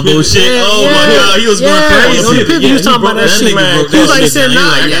 3 combo shit. Oh my god, he was going crazy. He was talking about that shit, man. He was like, he said,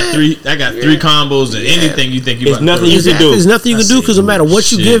 I got three combos and anything you think you about. It's nothing you can do. There's nothing you can do because no matter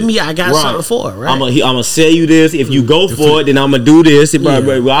what you give me, I got something for it. Right? I'm gonna sell you this. If you go for it, then I'm gonna do this.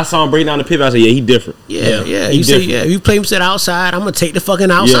 I saw him break down the pivot. I said, yeah, he different. Yeah. You say, yeah. If you play him set outside, I'm gonna take the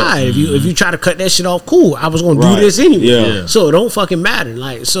fucking outside. If you try to cut that shit off, cool. I was gonna do this anyway. Yeah. So it don't fucking matter.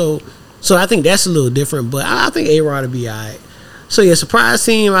 Like so I think that's a little different, but I think A-Rod will be alright. So yeah, surprise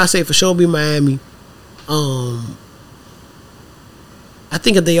team, I say for sure be Miami. I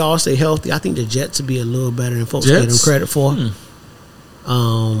think if they all stay healthy, I think the Jets will be a little better than folks give them credit for.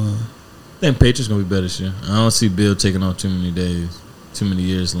 I think Patriots gonna be better this year. I don't see Bill taking on too many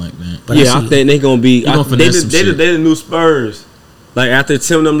years like that. But I think they gonna be. They the new Spurs. Like after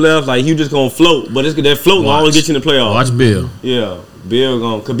Tim them left, like you just gonna float, but that float gonna always get you in the playoffs. Watch Bill. Yeah, Bill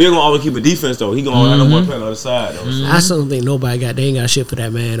gonna always keep a defense though. He gonna have no more play on the other side though. So. I still don't think nobody got. They ain't got shit for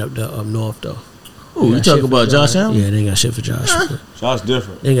that man up north though. Ooh, you talking about Josh Allen? Yeah, they ain't got shit for Josh. Josh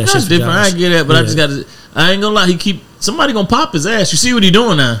different. They ain't got Josh shit for different. Josh. I get that, but I just got to. I ain't gonna lie. Somebody gonna pop his ass. You see what he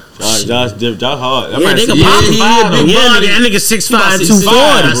doing now? Josh different. Josh hard. That they can pop him. That nigga 6'5", 240.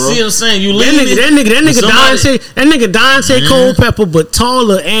 I see what I'm saying. You That nigga Dante Culpepper, but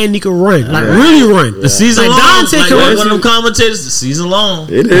taller and he can run. Like really run. The season long. Dante can run. One of them commentators. The season long.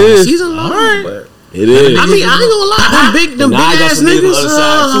 It is. Season long. Right. It is. I mean, I ain't gonna lie. Them big ass niggas.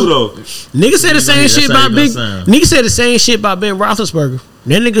 Niggas said the same shit about Niggas said the same shit about Ben Roethlisberger.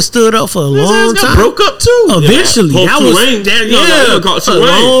 That nigga stood up for a long time. Broke up too. Eventually, that was a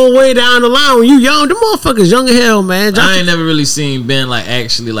long way down the line. When you young, them motherfuckers young as hell, man. I ain't never really seen Ben like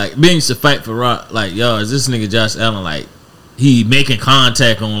actually like Ben used to fight for Rock. Like, yo, is this nigga Josh Allen like? He making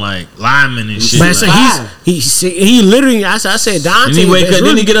contact on like linemen and shit. Man, like, he literally. I said Dante. And he wake up,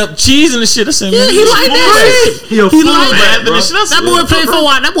 then he get up cheese and shit. I said, yeah, he like that shit. He like that. That boy played for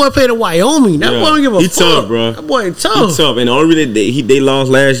what? That boy played in Wyoming. That boy don't give a fuck. He tough, bro. That boy tough. He tough. And the only reason they lost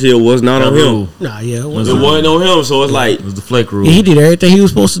last year was not on him. Nah, yeah, it wasn't on him. So it's like it was the flake rule. Yeah, he did everything he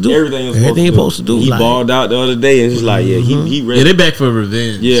was supposed to do. Everything he was supposed to do. He balled out the other day, and it's like, yeah, he ready. Yeah, they back for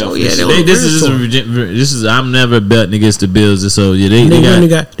revenge. Yeah, this is. I'm never betting against the Bills. So yeah, they went and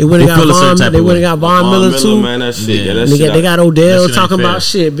got Von Miller too. Man, that shit. Yeah, they got Odell talking about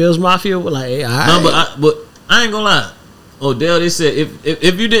shit. Bills Mafia, like, hey, all right. No, but I ain't gonna lie. Odell, they said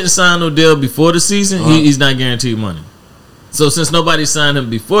if you didn't sign Odell before the season, he's not guaranteed money. So since nobody signed him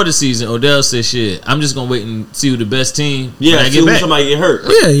before the season, Odell said, "Shit, I'm just gonna wait and see who the best team." Yeah, see when somebody get hurt.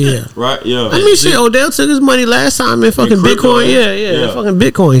 Yeah. Right. Yeah. I mean, shit. Odell took his money last time in fucking Bitcoin. Yeah, fucking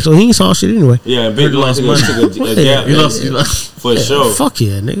Bitcoin. So he ain't saw shit anyway. Yeah, Bitcoin lost money. You lost for sure. Fuck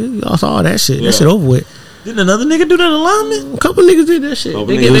yeah, nigga. You lost all that shit. That shit over with. Didn't another nigga do that alignment? A couple niggas did that shit.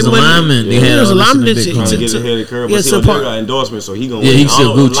 They get their money. It was alignment that shit. Trying to get ahead of the curve. But he got endorsement, so he gonna. Yeah, he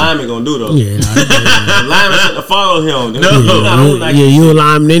still Gucci. Alignment gonna do though. Yeah, alignment to follow him. No, you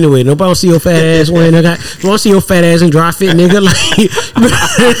alignment anyway. Nobody want to see your fat ass wearing that. You want to see your fat ass in dry fit, nigga? Like you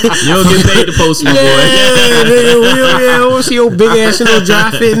don't get paid to post, my boy. Yeah, I want to see your big ass in no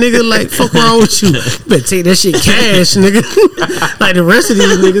dry fit, nigga. Like fuck wrong with you? You better take that shit cash, nigga. Like the rest of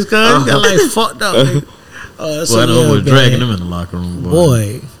these niggas, cuz got like fucked up. Nigga. I know we're dragging them in the locker room,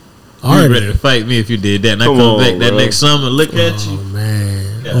 boy. You ready to fight me if you did that? And I come back that next summer and look at you.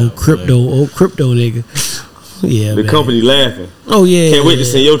 Man. Old crypto nigga. Yeah, the company laughing. Oh yeah. Can't wait to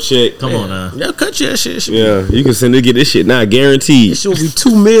send your check. Come on now. They'll cut you that shit. Yeah, you can send to get this shit now, guaranteed. It should be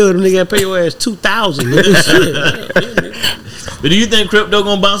 $2 million. Nigga pay your ass $2,000. But do you think crypto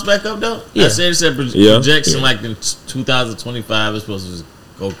gonna bounce back up though? Yeah. I said projection like in 2025 is supposed to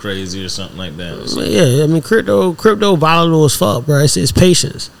go crazy or something like that. So. Yeah, I mean crypto volatile as fuck, bro. It's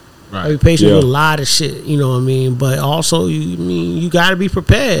patience. Right. Be patient with a lot of shit, you know what I mean? But also you gotta be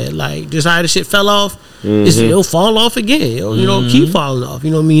prepared. Like just how the shit fell off, it'll fall off again. You know, keep falling off. You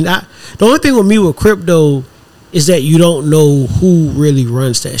know what I mean? The only thing with me with crypto is that you don't know who really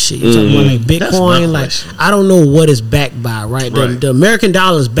runs that shit. You're talking about like Bitcoin. Like I don't know what it's backed by, right? The American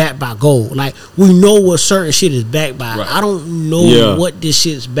dollar is backed by gold. Like we know what certain shit is backed by. Right. I don't know what this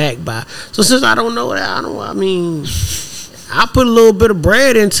shit's backed by. So since I don't know that, I mean, I put a little bit of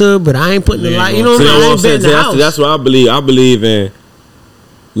bread into it, but I ain't putting the light. You know what I mean? That's what I believe. I believe in.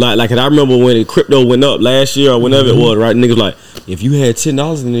 Like, and I remember when crypto went up last year or whenever it was, right? Niggas like, if you had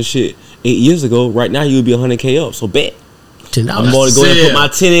 $10 in this shit 8 years ago, right now you would be 100K up. So bet. $10. I'm going to go ahead and put my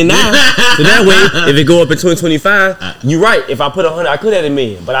 10 in now. So that way, if it go up in 2025, you right. If I put 100, I could have $1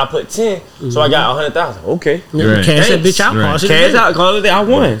 million, but I put 10, so I got 100,000. Okay, cash that bitch out. Cash out, call it. I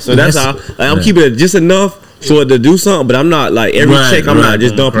won. So that's how I'm keeping it just enough so it to do something. But I'm not like every check. I'm not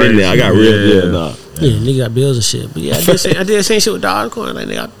just dumping in there. I got real. Nah. Yeah, nigga got bills and shit. But yeah, I did the same shit with Dogecoin. Like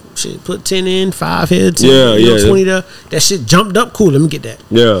nigga, shit, put 10 in, 5 here, 10, 20 there. That shit jumped up. Cool. Let me get that.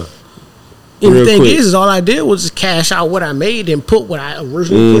 Yeah. And the thing is all I did was just cash out what I made and put what I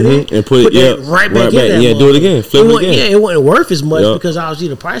originally put in and put it right back in. Yeah, do it again. Flip it again. Yeah, it wasn't worth as much because obviously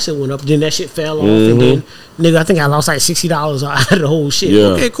the price that went up. Then that shit fell off, and then nigga, I think I lost like $60 out of the whole shit. Yeah.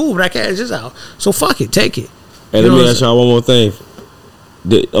 Okay, cool, but I cashed this out. So fuck it, take it. And let me ask y'all one more thing.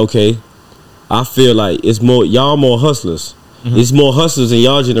 Okay, I feel like it's more y'all more hustlers. It's more hustlers in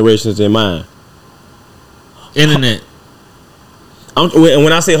y'all generations than mine. Internet.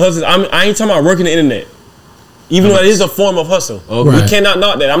 When I say hustlers, I ain't talking about working the internet. Even though it is a form of hustle. Okay. We cannot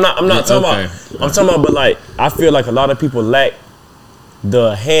knock that. I'm not talking about. I'm talking about, but like I feel like a lot of people lack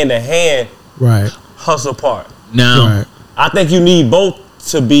the hand-to-hand hustle part. Now, I think you need both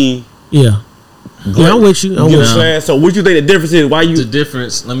to be. Yeah. Yeah, I'm with you. So what you think the difference is? Why you? The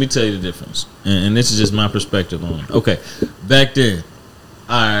difference. Let me tell you the difference, and this is just my perspective on it. Okay, back then,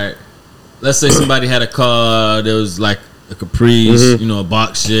 all right. Let's say somebody had a car that was like a Caprice, you know, a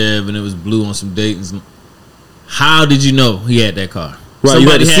box Chev, and it was blue on some Dayton's. How did you know he had that car? Right, you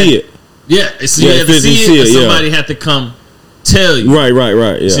had to see it. Yeah, so you had to see it. Somebody had to come tell you. Right.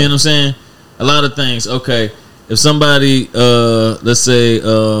 Yeah. See what I'm saying? A lot of things. Okay, if somebody, let's say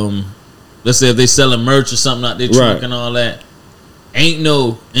if they selling merch or something out their truck and all that, ain't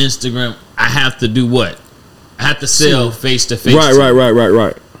no Instagram. I have to do what? I have to sell face to face.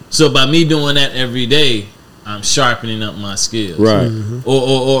 Right. So by me doing that every day, I'm sharpening up my skills. Right.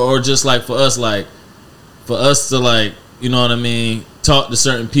 Or just like for us to like, you know what I mean, talk to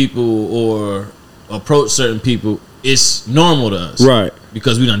certain people or approach certain people, it's normal to us. Right.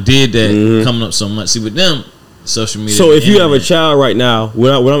 Because we done did that coming up so much. See, with them, social media. So if you have a child right now,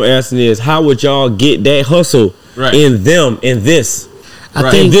 what I'm asking is, how would y'all get that hustle in them, in this? I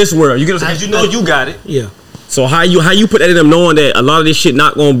think in this world. You get what I'm saying? You know you got it. Yeah. So how you put that in them knowing that a lot of this shit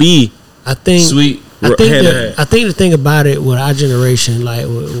not gonna be sweet. I think the thing about it with our generation, like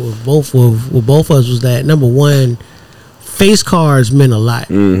with both of us, was that number one, face cards meant a lot.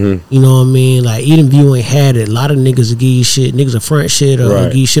 You know what I mean? Like even if you ain't had it, a lot of niggas will give you shit, niggas will front shit or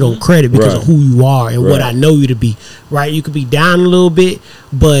give you shit on credit because of who you are and what I know you to be. Right? You could be down a little bit,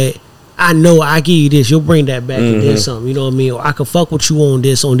 but I know I give you this, you'll bring that back and then something. You know what I mean? Or I could fuck with you on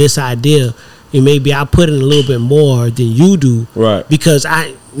this idea. And maybe I put in a little bit more than you do, because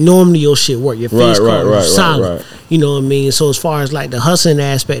I normally your shit work. Your face card is solid. You know what I mean? So as far as like the hustling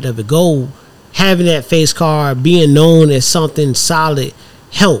aspect of it go, having that face card, being known as something solid,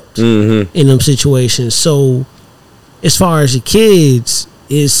 helped in them situations. So as far as the kids,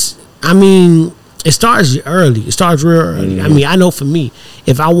 it starts early. It starts real early. I mean, I know for me,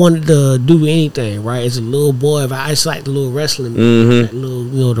 if I wanted to do anything, right, as a little boy, if I just like the little wrestling, that little,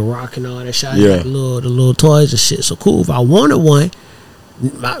 you know, the Rock and all that shit, like the little toys and shit. So cool. If I wanted one,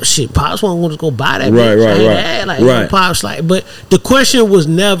 Pops wasn't going to go buy that. Right. Pops like, but the question was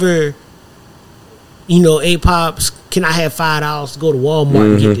never, you know, hey Pops, can I have $5 to go to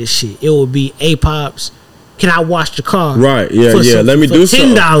Walmart and get this shit? It would be, hey Pops, can I wash the car? Right, yeah. Let me do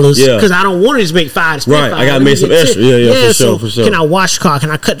something. $10, because I don't want to just make $5. Right, I gotta make some extra. Yeah, for sure. Can I wash the car?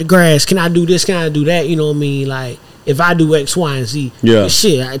 Can I cut the grass? Can I do this? Can I do that? You know what I mean? Like, if I do X, Y, and Z,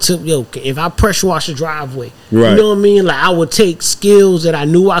 if I pressure wash the driveway, you know what I mean? Like, I would take skills that I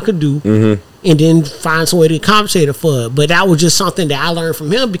knew I could do, and then find some way to compensate for it. But that was just something that I learned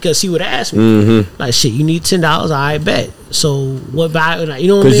from him because he would ask me, like, shit, you need $10? I bet. So what value? Like, you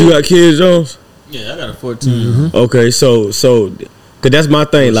know what I mean? Because you got kids, Jones. Yeah, I got a 14. Okay, so, cause that's my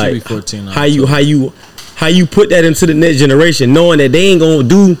thing. Like, how you put that into the next generation, knowing that they ain't gonna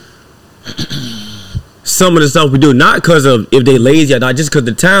do some of the stuff we do, not because of if they lazy or not, just because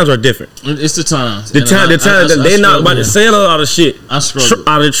the times are different. It's the times. The time they're not about to sell a lot of shit out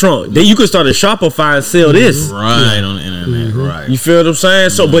of the trunk. Then you can start a Shopify and sell this right on the internet. Right. You feel what I'm saying?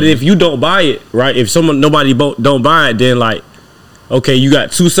 So, but if you don't buy it, right? If nobody don't buy it, then like, okay, you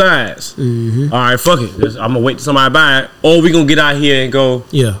got two sides. All right, fuck it. I'm gonna wait till somebody buy it, or we gonna get out here and go.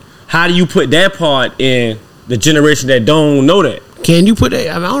 Yeah. How do you put that part in the generation that don't know that? Can you put that?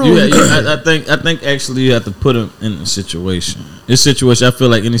 I don't know. I think actually you have to put them in a situation. This situation, I feel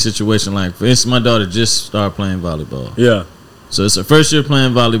like any situation, like for instance, my daughter just started playing volleyball. Yeah. So it's her first year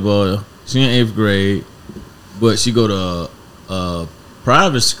playing volleyball. She in 8th grade, but she go to a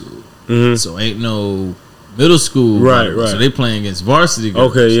private school. So ain't no middle school. Right. So they playing against varsity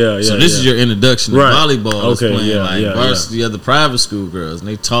girls. Okay, yeah. So this is your introduction to volleyball. Okay, playing varsity other private school girls, and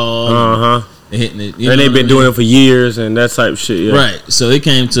they tall. They hitting it, and they've been doing it for years and that type of shit. Yeah. Right. So it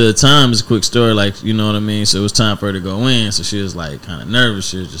came to a time. It's a quick story, like you know what I mean. So it was time for her to go in. So she was like kind of nervous.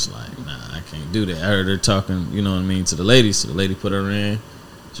 She was just like, nah, I can't do that. I heard her talking, you know what I mean, to the lady. So the lady put her in.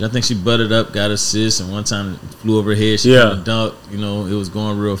 I think she butted up, got assist, and one time it flew over her head. She kind of dunked. You know, it was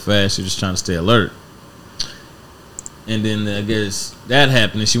going real fast. She was just trying to stay alert. And then I guess that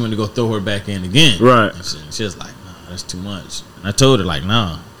happened, and she went to go throw her back in again. Right. And she was like, nah, that's too much. And I told her, like,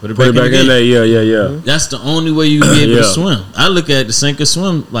 nah, put it back in there. Yeah. That's the only way you can be able to swim. I look at the sink or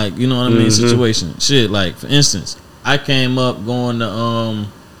swim, like, you know what I mean, situation. Shit, like, for instance, I came up going to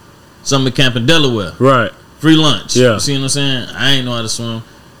summer camp in Delaware. Right. Free lunch. Yeah. You see what I'm saying? I ain't know how to swim.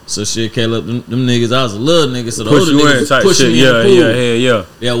 So shit, Caleb, them niggas, I was a little nigga, so the push older you niggas push me in the pool.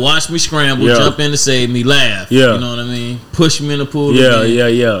 Yeah. Watch me scramble, jump in to save me, laugh. Yeah. You know what I mean? Push me in the pool. Yeah.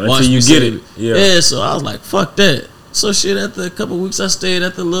 Watch Until you get it. Yeah, so I was like, fuck that. So shit, after a couple of weeks, I stayed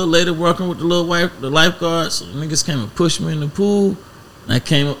at the little lady working with the lifeguard. So the niggas came and pushed me in the pool. And I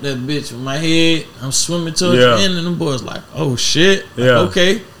came up that bitch with my head. I'm swimming towards the end, and them boys like, oh shit. Like,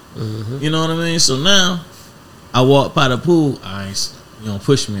 okay. You know what I mean? So now, I walk by the pool. You don't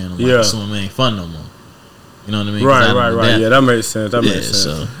push me in. Like, swimming ain't fun no more. You know what I mean? Right. Yeah, that makes sense.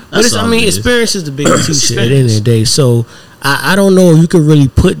 So but experience is the biggest teacher at the end of the day. So I don't know if you could really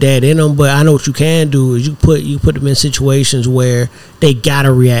put that in them, but I know what you can do is you put them in situations where they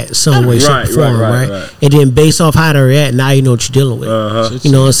gotta react some way, shape, or form, right? And then based off how they react, now you know what you're dealing with.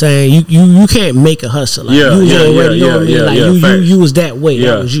 You know what I'm saying? You can't make a hustle. Like, you was already, you know what I mean? Like you was that way.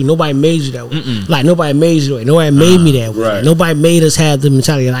 That was you. Nobody made you that way. Like nobody made you that way. Nobody made me that way. Like, nobody made us have the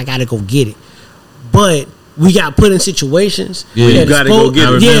mentality like, I gotta go get it. But we got put in situations. You gotta go get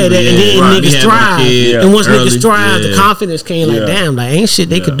it. And then niggas thrive. And once niggas thrive, the confidence came like, damn, like ain't shit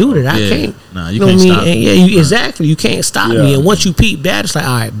they could do that. I can't. Nah, you can't stop me. Exactly. You can't stop me. And once you peep that, it's like,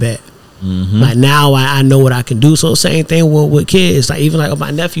 all right, bet. Like now I know what I can do. So same thing with kids. Like even like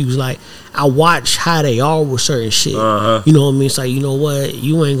my nephews, like I watch how they are with certain shit. You know what I mean? It's like, you know what,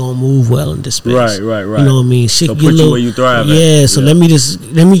 you ain't gonna move well in this space. Right. You know what I mean? Shit, so put you where you thrive at. So let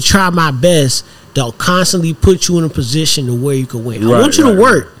me try my best. They'll constantly put you in a position to where you can win. I want you to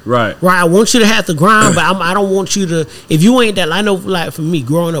work. Right. I want you to have to grind, but I don't want you to. If you ain't that, I know, like for me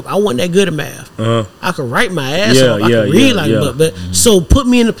growing up, I wasn't that good at math. I could write my ass off. I could read but so put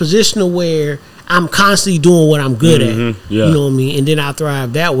me in a position to where I'm constantly doing what I'm good at. You know what I mean? And then I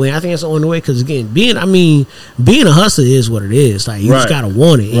thrive that way. I think that's the only way. Because again, being a hustler is what it is. Like you just gotta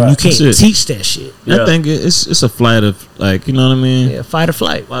want it, and you can't teach that shit. I think it's a flight of, like, you know what I mean? Yeah, fight or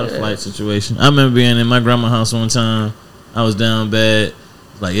flight. Flight situation. I remember being in my grandma's house one time. I was down bad.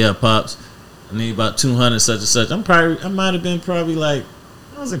 Like, yeah, pops, I need about 200 such and such. I might have been probably like,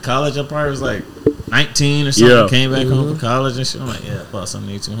 I was in college. I probably was like 19 or something. Came back home from college and shit. I'm like, yeah, pops, I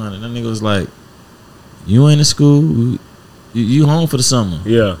need 200. That nigga was like, you ain't in school. You home for the summer.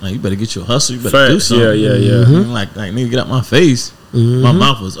 Like, you better get your hustle. You better do something. Like nigga, get out my face. My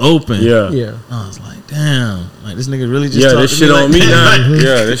mouth was open. I was like, damn. Like, this nigga really just talked this to shit me on like me that.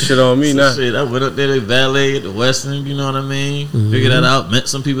 now. This shit on me now. Shit, I went up there to valet at the Western. You know what I mean? Figured that out. Met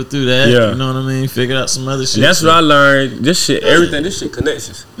some people through that. You know what I mean? Figured out some other shit. And that's what I learned. This shit, everything. This shit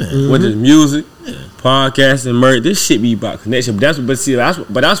connections. Whether it's music, podcasting, merch. This shit be about connection.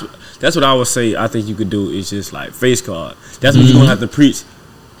 That's what I would say. I think you could do is just like face card. That's what you're gonna have to preach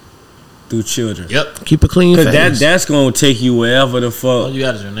through children. Keep it clean. Because that's gonna take you wherever the fuck. All you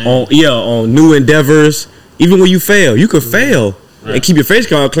got is your name. On new endeavors. Even when you fail, you could fail and keep your face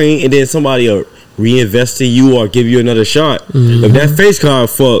card clean, and then somebody will reinvest in you or give you another shot. If that face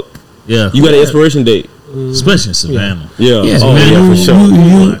card fuck, you got an expiration date. Especially in Savannah. For sure.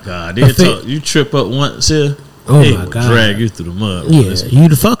 Oh my God, you trip up once here. Oh my God, drag you through the mud. You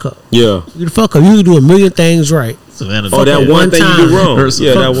the fuck up. You the fuck up. You can do a million things right. Savannah. Oh, that one thing you do wrong.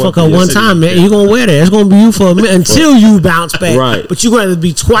 Yeah, that fuck up one time, man. You gonna wear that. It's gonna be you for a minute until you bounce back. Right. But you gotta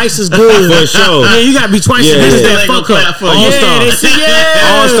be twice as good. For sure. Yeah, you gotta be twice as good as that fuck up.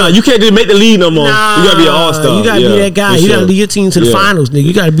 All-star. You can't just make the lead no more. You gotta be an all-star. You gotta be that guy. You gotta lead your team to the finals, nigga.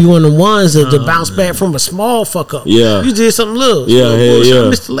 You gotta be one of the ones that bounce back from a small fuck up. Yeah. You did something little. Yeah, yeah. I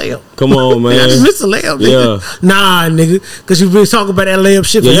missed the layup. Come on, man. I just missed the layup, nigga. Yeah. Nah, nigga. Cause you been talking about that layup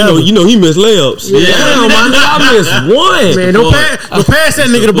shit forever. You know he missed layups. Yeah. Damn, my nigga, I missed one. Man, don't pass that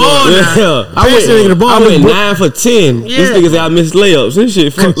nigga the ball now. Yeah. Pass that nigga the ball. I went 9 for 10. Yeah. This nigga said I missed layups. This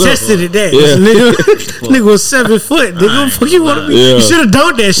shit fucked up. Contested at that. Yeah. Nigga was 7 foot. Nigga, what the fuck you want to be? Yeah. You should have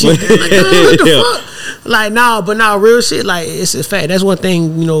dunked that shit. Like, what the fuck? Like, real shit, like, it's a fact. That's one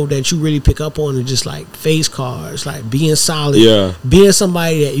thing, you know, that you really pick up on is just, like, face cards, like, being solid. Yeah. Being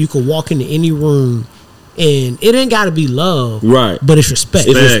somebody that you can walk into any room and it ain't got to be love. Right. But it's respect.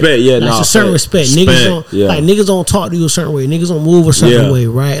 It's respect, yeah. Like, it's a certain respect. Niggas don't talk to you a certain way. Niggas don't move a certain way,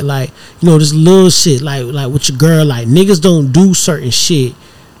 right? Like, you know, this little shit, like with your girl, like, niggas don't do certain shit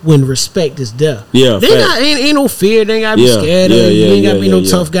when respect is there. Yeah. Ain't no fear. They ain't gotta be scared of you. You ain't gotta be no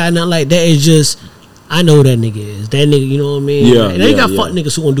tough guy, nothing like that. It's just, I know who that nigga is. That nigga, you know what I mean? Yeah. Like, they got fuck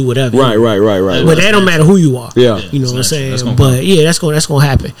niggas who gonna do whatever. Right. But that don't matter who you are. Yeah. You know what I'm saying? That's But yeah, that's gonna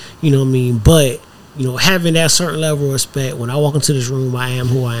happen. You know what I mean? But, you know, having that certain level of respect, when I walk into this room, I am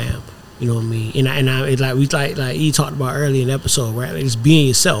who I am. You know what I mean? And I it's like he talked about earlier in the episode, right? Like, it's being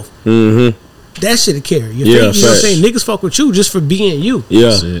yourself. Mm-hmm. That shit'll carry. You Yeah, know what I'm saying? Niggas fuck with you just for being you.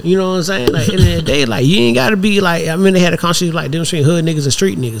 Yeah. You know what I'm saying? Like, at the end of the day, like, you ain't gotta be like, I mean, they had a conversation like difference between hood niggas and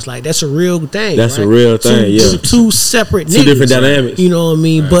street niggas. Like, that's a real thing. That's right? a real thing, Two separate niggas. Two different dynamics. You know what I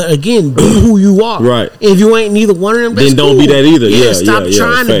mean? Right. But again, be who you are. Right. If you ain't neither one of them, that's then don't cool. be that either. Yeah. Stop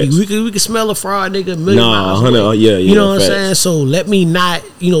trying to facts. be. We can smell a fraud nigga a million miles 100. away. Yeah. You know what I'm facts. saying? So let me not,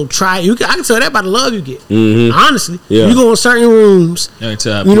 you know, try. I can tell that by the love you get. Mm-hmm. Honestly. Yeah. You go in certain rooms, you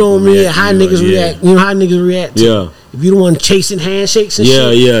know what I mean? How niggas react. You know how niggas react to. Yeah. If you the one chasing handshakes and shit,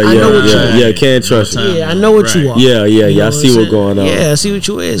 I know what you are. Yeah, can't trust you. Yeah, I know what you are. Yeah, You know I see what's going on. Yeah, I see what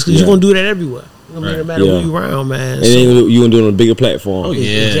you is because you're gonna do that everywhere. No matter who you around, man. And then you gonna do it on a bigger platform. Oh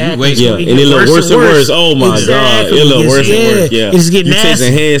yeah, exactly. And it look worse and worse. Oh my god, it look worse and worse. Yeah, it's getting you nasty.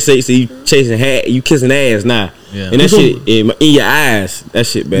 chasing handshakes, and you chasing you kissing ass now. Yeah. And that shit in your eyes, that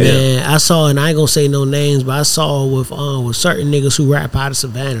shit bad. Man, I saw, and I ain't gonna say no names, but I saw with certain niggas who rap out of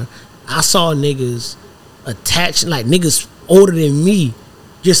Savannah. I saw niggas attaching, like niggas older than me,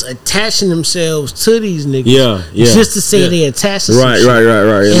 just attaching themselves to these niggas. Yeah. Just to say they attached to Right. And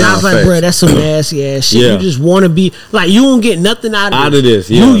I was like, bro, that's some nasty ass shit. Yeah. You just want to be like, you don't get nothing out of this.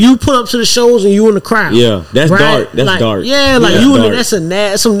 Yeah. You put up to the shows and you in the crowd. Yeah, that's right? dark. That's like, dark. Yeah, like you in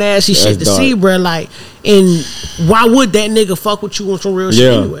that's some nasty shit to see, bro. Like, and why would that nigga fuck with you on some real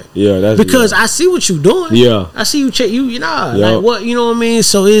shit anyway? Yeah, that's because I see what you doing. Yeah, I see you know, like what, you know what I mean?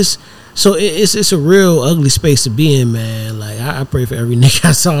 So it's a real ugly space to be in, man. Like I pray for every nigga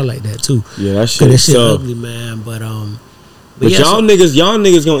I saw like that too. Yeah, that shit is ugly, man. But yeah, y'all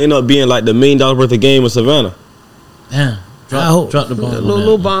niggas gonna end up being like the $1 million worth of game of Savannah. Yeah, drop the bomb. A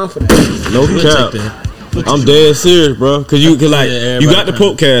little bomb for that. No cap. I'm dead serious, bro. Cause you got the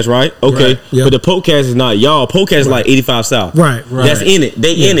podcast, right? Okay, but the podcast is not y'all. Podcast is like 85 South. Right. That's in it.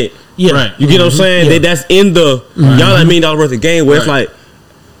 They in it. Yeah. Right. You get what I'm saying? That's in the y'all like $1 million worth of game where it's like,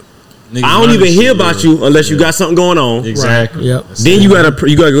 niggas I don't even hear about you unless you got something going on. Exactly. Yep. Then you gotta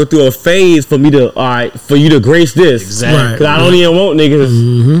go through a phase for you to grace this. Exactly. Because I don't even want niggas.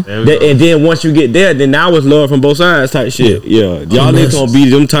 Mm-hmm. And then once you get there, then now it's love from both sides type shit. Yeah. Y'all niggas gonna be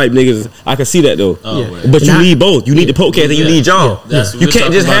them type niggas. I can see that though. But you need both. You need the podcast and you need y'all. You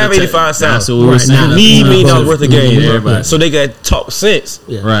can't just have 85 South. You You need $1 million worth of game. So they got talk sense.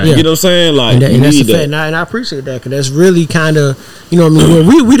 Right. You know what I'm saying? Like, and that's a fact. And I appreciate that because that's really kind of, you know what I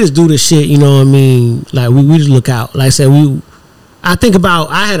mean? We just do this shit, you know what I mean? Like, we just look out. Like I said, I think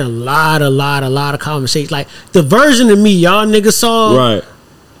about, I had a lot of conversations. Like, the version of me y'all niggas saw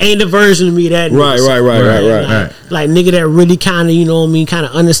ain't the version of me that Right. Like nigga that really kind of, you know what I mean, kind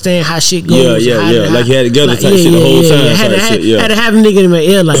of understand how shit goes. Yeah. Like you had together type shit the whole time. Had to have a nigga in my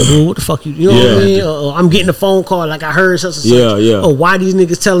ear like, bro, what the fuck you know what I mean? Or I'm getting a phone call like I heard such and such. Or why these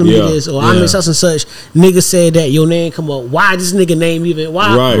niggas telling me this? Or I'm in such and such. Nigga said that your name come up. Why this nigga name even? Why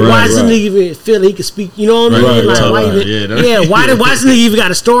does this nigga even feel that he can speak? You know what I mean? Like why this nigga even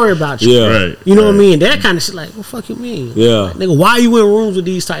got a story about you? You know what I mean? That kind of shit. Like, what fuck you mean? Yeah. Nigga, why you in rooms with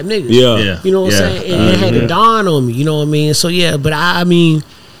these type niggas? You know what I'm saying? And it had to dawn on me, you know what I mean? So yeah, but I mean,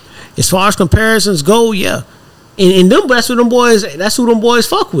 as far as comparisons go, and them, that's who them boys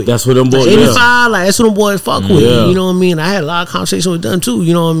fuck with. That's what them boys, 85, like that's who them boys fuck with. You know what I mean? I had a lot of conversations with them too,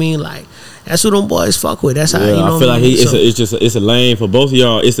 you know what I mean? Like, That's what them boys fuck with. That's how Yeah, you know. I feel like it's a lane for both of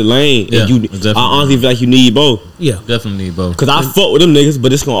y'all. It's a lane, Yeah, and I honestly feel like you need both. Yeah, definitely need both. Cause I fuck with them niggas,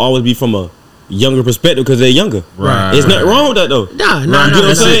 but it's gonna always be from a younger perspective because they're younger. Right. It's nothing wrong with that though. Nah. You know what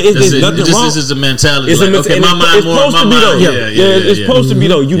I'm saying? It's nothing wrong. This is a mentality. It's like, a okay, my mind it's more. supposed My to be though. mind. It's supposed to be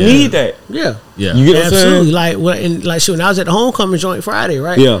though. You need that. Yeah. Yeah. You get what I'm Absolutely. saying? Like when I was at the homecoming joint Friday,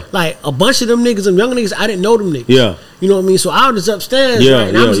 right? Yeah. Like a bunch of them niggas, them young niggas, I didn't know them niggas. Yeah. You know what I mean? So I was just upstairs, Yeah, right?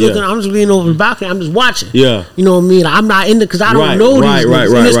 And I'm just yeah, looking, I'm just leaning over the balcony, I'm just watching. Yeah. You know what I mean? I'm not in it because I don't know these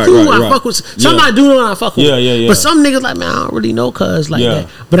niggas. And it's cool, I fuck with some I do know and I fuck with. Yeah. But some niggas like, man, I don't really know cuz like Yeah. that.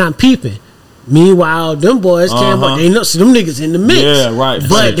 But I'm peeping. Meanwhile, them boys came, but they know, so them niggas in the mix. Yeah, right.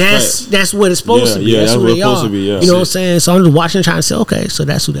 But that's what it's supposed to be. Yeah, that's who what they it's are. supposed to be, yeah. You know what I'm saying? So I'm just watching, trying to say, okay, so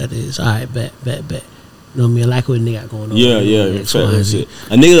that's who that is. All right, bet. You know what I mean? I like what a nigga got going on. Yeah. X, Y, and Z.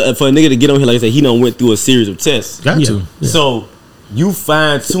 For a nigga to get on here, like I said, he done went through a series of tests. Got to. Yeah. So you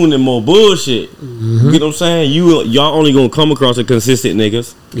fine tuning more bullshit. You get what I'm saying? Y'all only gonna come across the consistent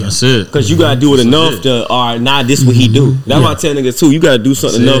niggas. That's it. Cause you gotta do it enough to nah, this what he do. That's why I tell niggas too. You gotta do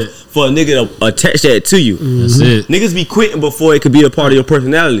something That's enough for a nigga to attach that to you. That's it. Niggas be quitting before it could be a part of your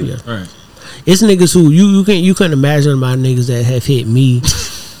personality. Yeah. Right. It's niggas who you couldn't imagine my niggas that have hit me.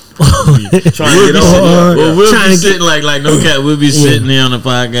 Trying to get on. Well, we'll Trying be to sitting like no cat. We'll be sitting there on the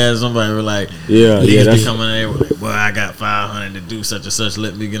podcast. Somebody will like, Yeah, that's coming in there. Like, well, I got 500 to do such and such.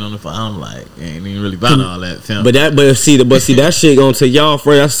 Let me get on the phone. I'm like, ain't even really about all that film. But see that shit gonna take y'all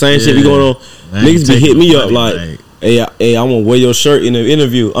for that same shit be going on. Man, Niggas be hitting me up like, hey, I want to wear your shirt in the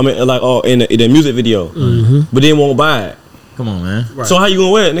interview. I mean, like, in the music video, but then won't buy it. come on, man. Right. So how you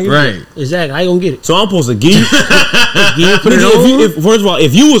gonna wear it, nigga? Right. Exactly. How you gonna get it? So I'm supposed to give you. Put it on. First of all,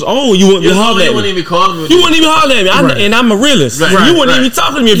 if you was on, you wouldn't be hollering at You wouldn't me. even call me. You wouldn't even holler at me, and I'm a realist. Right. You wouldn't Right. even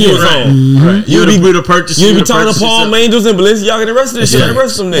talk to me if you was on. Right. You'd be purchase. You'd be talking to Paul Mangels and Balenciaga and the rest of this shit. The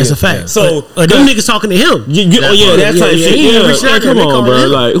rest of them niggas. That's a fact. So them niggas talking to him. that type shit. he Yeah, reached out to come him, they on, calling bro.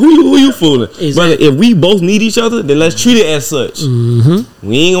 him. Like who you fooling, Exactly. brother? If we both need each other, then let's treat it as such.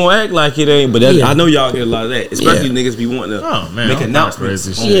 We ain't gonna act like it ain't. But I know y'all get a lot of that, especially niggas be wanting to make announcements.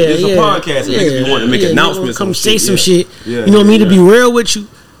 It's a podcast. Niggas be wanting to make announcements. Come say some shit. Yeah, you know what I mean? To be real with you,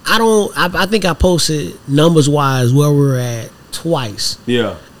 I think I posted numbers wise where we're at twice.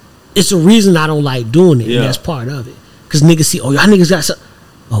 Yeah. It's a reason I don't like doing it. Yeah. And that's part of it. Because niggas see, oh, y'all niggas got some.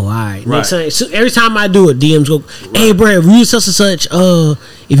 Oh, all right. Right. So every time I do it, DMs go, hey, bro, if you such and such,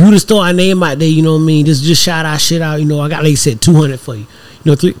 if you just throw our name out there, you know what I mean? Just shout our shit out. You know, I got, like you said, 200 for you.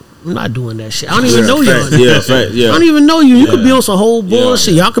 You know, I'm not doing that shit. I don't even know y'all. I don't even know you. You could be on some whole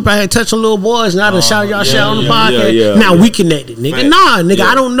bullshit. Y'all could probably touch some little boys and I done shout y'all shit out on the podcast. Now we connected, nigga. Right. Nah, nigga,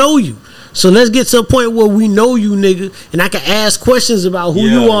 I don't know you. So let's get to a point where we know you, nigga, and I can ask questions about who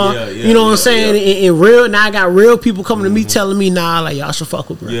you are. You know what I'm saying? And real. Now I got real people coming to me telling me, nah, like y'all should fuck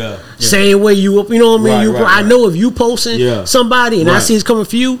with me. Same way you up. You know what I mean? I know if you posting somebody and I see it's coming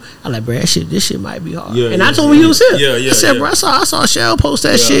for you, I'm like, bro, this shit might be hard. And I told him he was here. I said, bro, I saw Shell post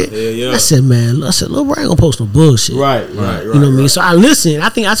that shit. I said, man, Lil Bro ain't gonna post no bullshit. Right. You know what I mean? So I listened. I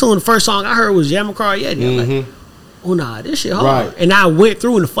think I told him the first song I heard was Yamacraw Yeti. I'm like, oh nah, this shit hard. Right. And I went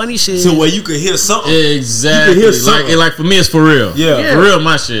through and the funny shit. So where you could hear something. Exactly. You could hear something. Like for me, it's for real. Yeah. For real,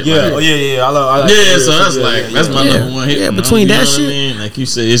 my shit. Yeah. Like, Oh yeah. I like so that's that's my number one hit. Yeah, man. between You that know shit. what I mean? Like you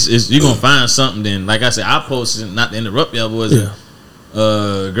said, it's you gonna find something. Then, like I said, I posted, not to interrupt y'all boys.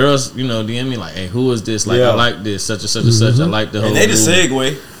 Girls, you know, DM me like, hey, who is this? Like, I like this, such and such and such. I like the whole. And they just movie.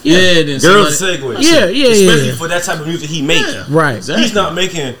 segue. Yeah, then Girls somebody- segue. Especially for that type of music he makes. Right. Exactly. He's not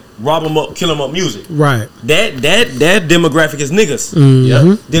making rob 'em up, kill 'em up music. Right. That demographic is niggas.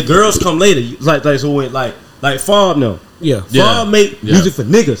 Yep. The girls come later. Like so when like Fob no. Yeah. Fob make music for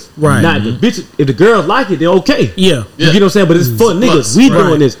niggas. Right. Not the bitches. If the girls like it, they're okay. Yeah. You get what I'm saying? But it's for niggas. We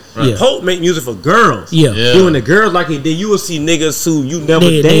doing this. Right. Pope make music for girls. Yeah. Then when the girls like it, then you will see niggas who you never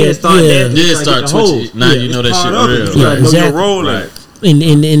They- danced, start dancing. Yeah, trying to start get the hoes. twitching. Now you know that Part shit of it. real. You gotta know Exactly. your role in it. And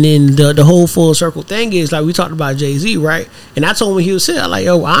then the whole full circle thing is like we talked about Jay-Z, right? And I told him he was saying like,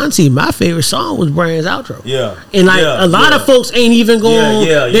 yo, honestly, my favorite song was Brand's outro. Yeah. And like a lot of folks ain't even going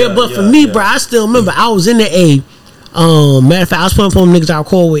there. But for me, bro, I still remember I was in the A. Matter of fact, I was putting on them niggas I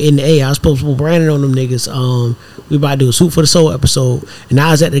recorded with in the A. I was supposed to put Brandon on them niggas. We about to do a Soup for the Soul episode, and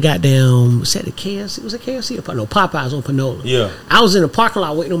I was at the goddamn, was that the KFC? Was it KFC? No, Popeyes on Panola. Yeah. I was in the parking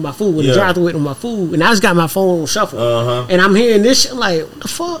lot waiting on my food, the drive-thru waiting on my food, and I just got my phone on shuffle, Uh-huh. and I'm hearing this shit. I'm like, what the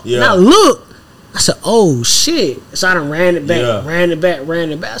fuck? Yeah. And I look, I said, oh shit. So I done ran it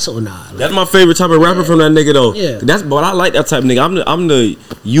back. So nah. Like, That's my favorite type of rapper from that nigga though. Yeah. That's but I like that type of nigga. I'm the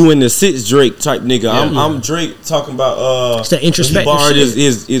you in the six Drake type nigga. I'm Drake talking about it's the introspective he borrowed shit.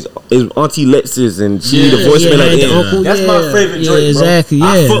 his Auntie Lexus and she the voicemail like that. Uncle, that's my favorite Drake, bro. Exactly,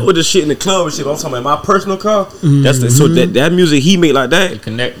 yeah. I fuck with the shit in the club and shit. I'm talking about my personal car. That's the, so that music he make like that.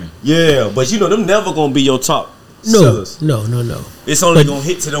 Connecting. Yeah, but you know them never gonna be your top sellers. No. It's only gonna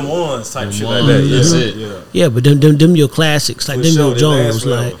hit to them ones type shit like that. That's Yeah. it. Yeah, but them your classics, like For them sure, your they Jones,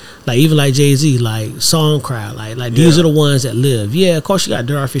 last like even like Jay-Z, like Song Cry, like these are the ones that live. Yeah, of course you got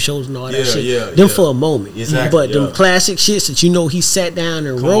Dorothy shows and all that shit. Them for a moment. Exactly. But them classic shits that you know he sat down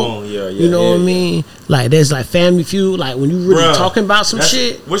and wrote. On, you know what I mean? Like there's like Family Feud, like when you really talking about some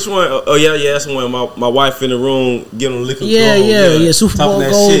shit. Which one? Oh yeah, that's when my wife in the room getting a liquor. Yeah. Super Bowl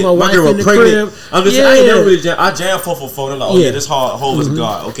gold. My wife in the crib. I'm just I ain't never really jam. I jam 444. I'm like, this hard. Hove is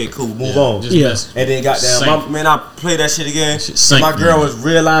God. Okay, cool. Move on. And then goddamn, I play that shit again. My girl was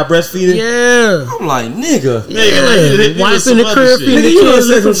real live breastfeeding. Yeah. I'm like, nigga. Wife in the crib, feeding the kids,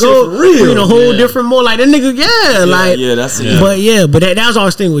 liquor gold. You know, whole different more like that nigga. Yeah, like that's it. But that was our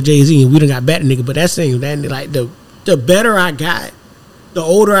thing with Jay-Z, and we done got better nigga. But that's thing that like the better I got, the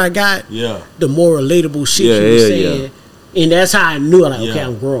older I got, the more relatable shit you was saying. And that's how I knew, like, okay,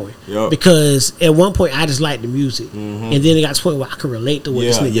 I'm growing. Because at one point, I just liked the music. And then it got to the point where I could relate to what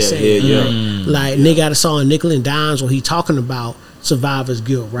this nigga saying. Like, nigga got a song, Nickel and Dimes, where he talking about survivor's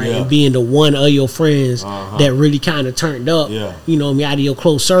guilt, right? And being the one of your friends that really kind of turned up, you know what I mean, out of your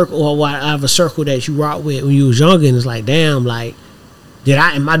close circle or out of a circle that you rock with when you was younger. And it's like, damn, like,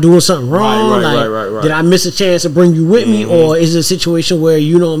 am I doing something wrong? Right. Did I miss a chance to bring you with me? Or is it a situation where,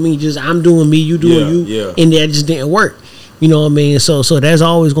 you know what I mean, just I'm doing me, you doing you, and that just didn't work? You know what I mean? So that's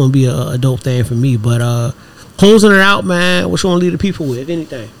always going to be a dope thing for me. But closing it out, man, what you want to leave the people with, if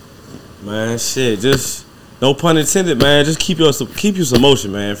anything? Man, shit, just no pun intended, man. Just keep you some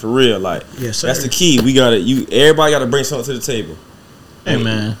motion, man, for real. Like, that's the key. Everybody got to bring something to the table. Hey,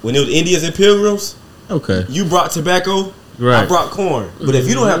 man. When it was Indians and Pilgrims, you brought tobacco. Right. I brought corn. But if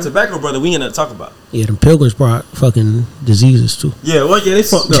you don't have tobacco, brother, we ain't nothing to talk about. Yeah, them Pilgrims brought fucking diseases too. Yeah, they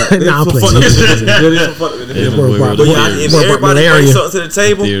fucked up. Nah, I'm playing. If everybody brings something to the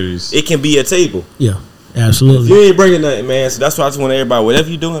table, it can be a table. Yeah, absolutely. If you ain't bringing nothing, man, so that's why I just want everybody, whatever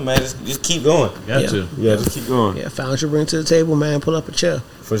you doing, man, just keep going. Just keep going. Yeah, found your bring to the table, man. Pull up a chair.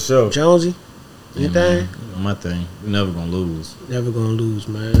 For sure. Jonesy, anything? My thing. We're never gonna lose. Never gonna lose,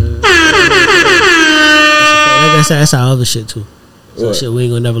 man. That's our other shit too. So shit, we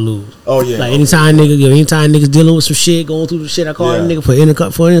ain't gonna never lose. Oh yeah. Like anytime niggas dealing with some shit, going through the shit, I call a nigga for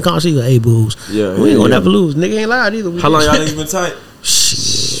intercom, she go, hey booze. Yeah. We ain't gonna never lose. Nigga ain't lied either. How long y'all niggas been tight?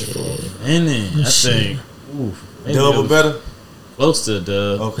 Shit. And then I think Dub or better? Close to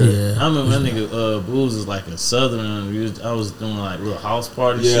Dub. Okay. Yeah. I remember that nigga Booze is like a southern. I was doing like little house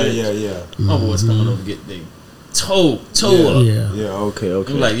party shit. Yeah. My boys coming over to get they toe up. Yeah, okay.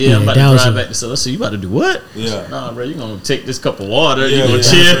 I'm like, I'm about to drive back to so you about to do what? Yeah. Nah, bro, you gonna take this cup of water, you gonna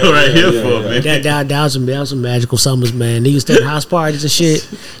chill right here for a minute. That was some magical summers, man. Niggas started house parties and shit.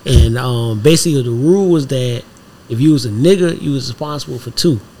 And basically the rule was that if you was a nigga, you was responsible for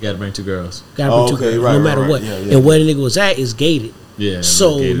two. You gotta bring two girls. No matter what. And where the nigga was at is gated. Yeah.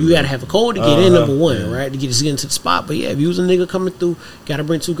 So you gotta have a code to get in, number one, right? To get into the spot. But yeah, if you was a nigga coming through, gotta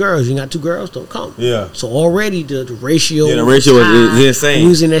bring two girls. You ain't got two girls, don't come. Yeah. So already the ratio. Yeah, the ratio is insane.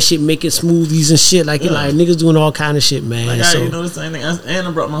 Using that shit, making smoothies and shit. Like niggas doing all kind of shit, man. Like, you know the same thing. And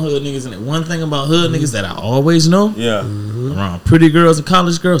I brought my hood niggas in it. One thing about hood niggas that I always know. Yeah. Around pretty girls and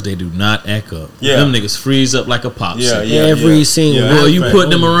college girls, they do not act up. Yeah. Them niggas freeze up like a popsicle. Yeah. Every single. Boy, you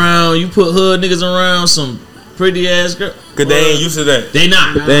put them around. You put hood niggas around some pretty ass girl. Cause they ain't used to that. They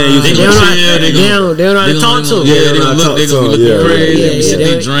not. They don't know how to talk to them. Yeah, they gonna look. They gonna be looking crazy.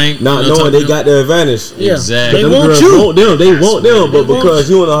 They drink. Not knowing they got the advantage. Yeah. Exactly. They want you. They want them, but because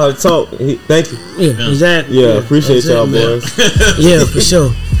you don't know how to talk, thank you. Yeah, exactly. Yeah, appreciate y'all, boys. Yeah, for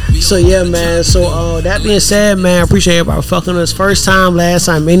sure. So yeah, man. So that being said, man, I appreciate everybody fucking us. First time, last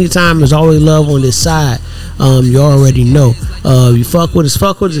time, anytime. There's always love on this side. You already know. You fuck with us.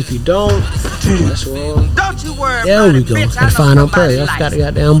 If you don't, that's wrong. Don't you worry. There we go. Gotta find out prayer. I forgot the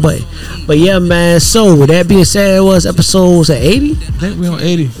goddamn button. But yeah, man. So with that being said, it was episode 80. I think we on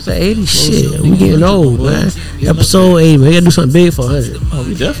 80. It's 80. Shit, we getting old, man. Episode 80. Man, we gotta do something big for 100. Oh,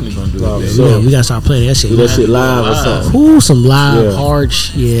 we definitely gonna do it. Yeah, we gotta start playing that shit. Do that shit live or something. Ooh, some live hard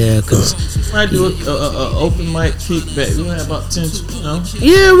shit. Yeah, cause might do a open mic kickback. We have about 10,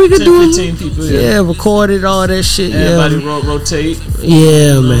 yeah, we could 10, do 15 people. Yeah, recorded all that shit. Everybody rotate.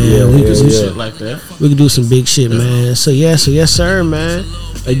 Yeah, man. We could do shit like that. We could do some big shit, man. So yes, sir, man.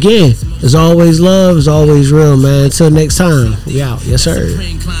 Again, it's always love, it's always real, man. Until next time, we out. Yes, sir.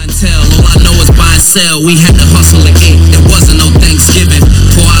 Clientele, all I know is buy and sell. We had to hustle and eat. There wasn't no Thanksgiving.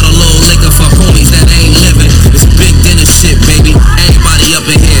 Pour out a little liquor for homies that ain't living. It's big dinner shit, baby. Everybody up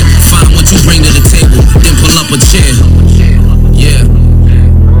in here. Find what you bring to the table, then pull up a chair. Yeah.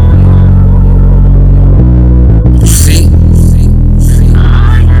 See?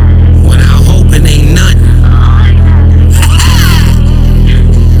 Without hoping ain't nothing.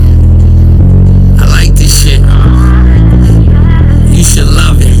 I like this shit. You should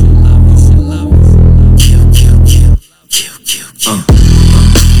love it.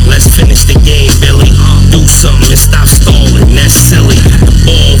 Let's finish the game, Billy. Do something and stop stalling. That's silly. The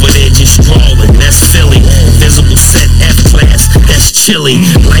ball over there just crawling. That's Philly. Visible set F-class. That's chilly.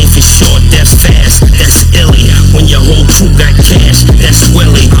 Life is short. That's fast. That's illy. When your whole crew got cash, that's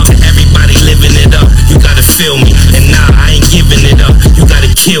Willie. To everybody living it up, you gotta feel me. And nah, I ain't giving it up. You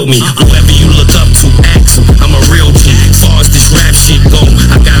gotta kill me. Whoever you look up to, ask him. I'm a real G. As far as this rap shit go,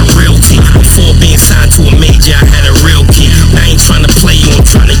 I got a real T. Before being signed to a major, I had a real key. I ain't trying to play you, I'm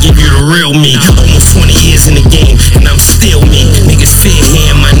trying to give you the real me. Almost 20 years in the game, and I'm still me. Niggas fear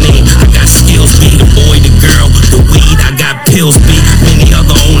hearing my name. I got skills, be the boy, the girl, the weed. I got pills, be many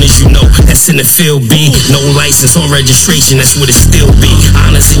other owners, you know. That's in the field, be no license or registration. That's what it still be.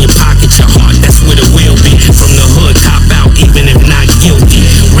 Honest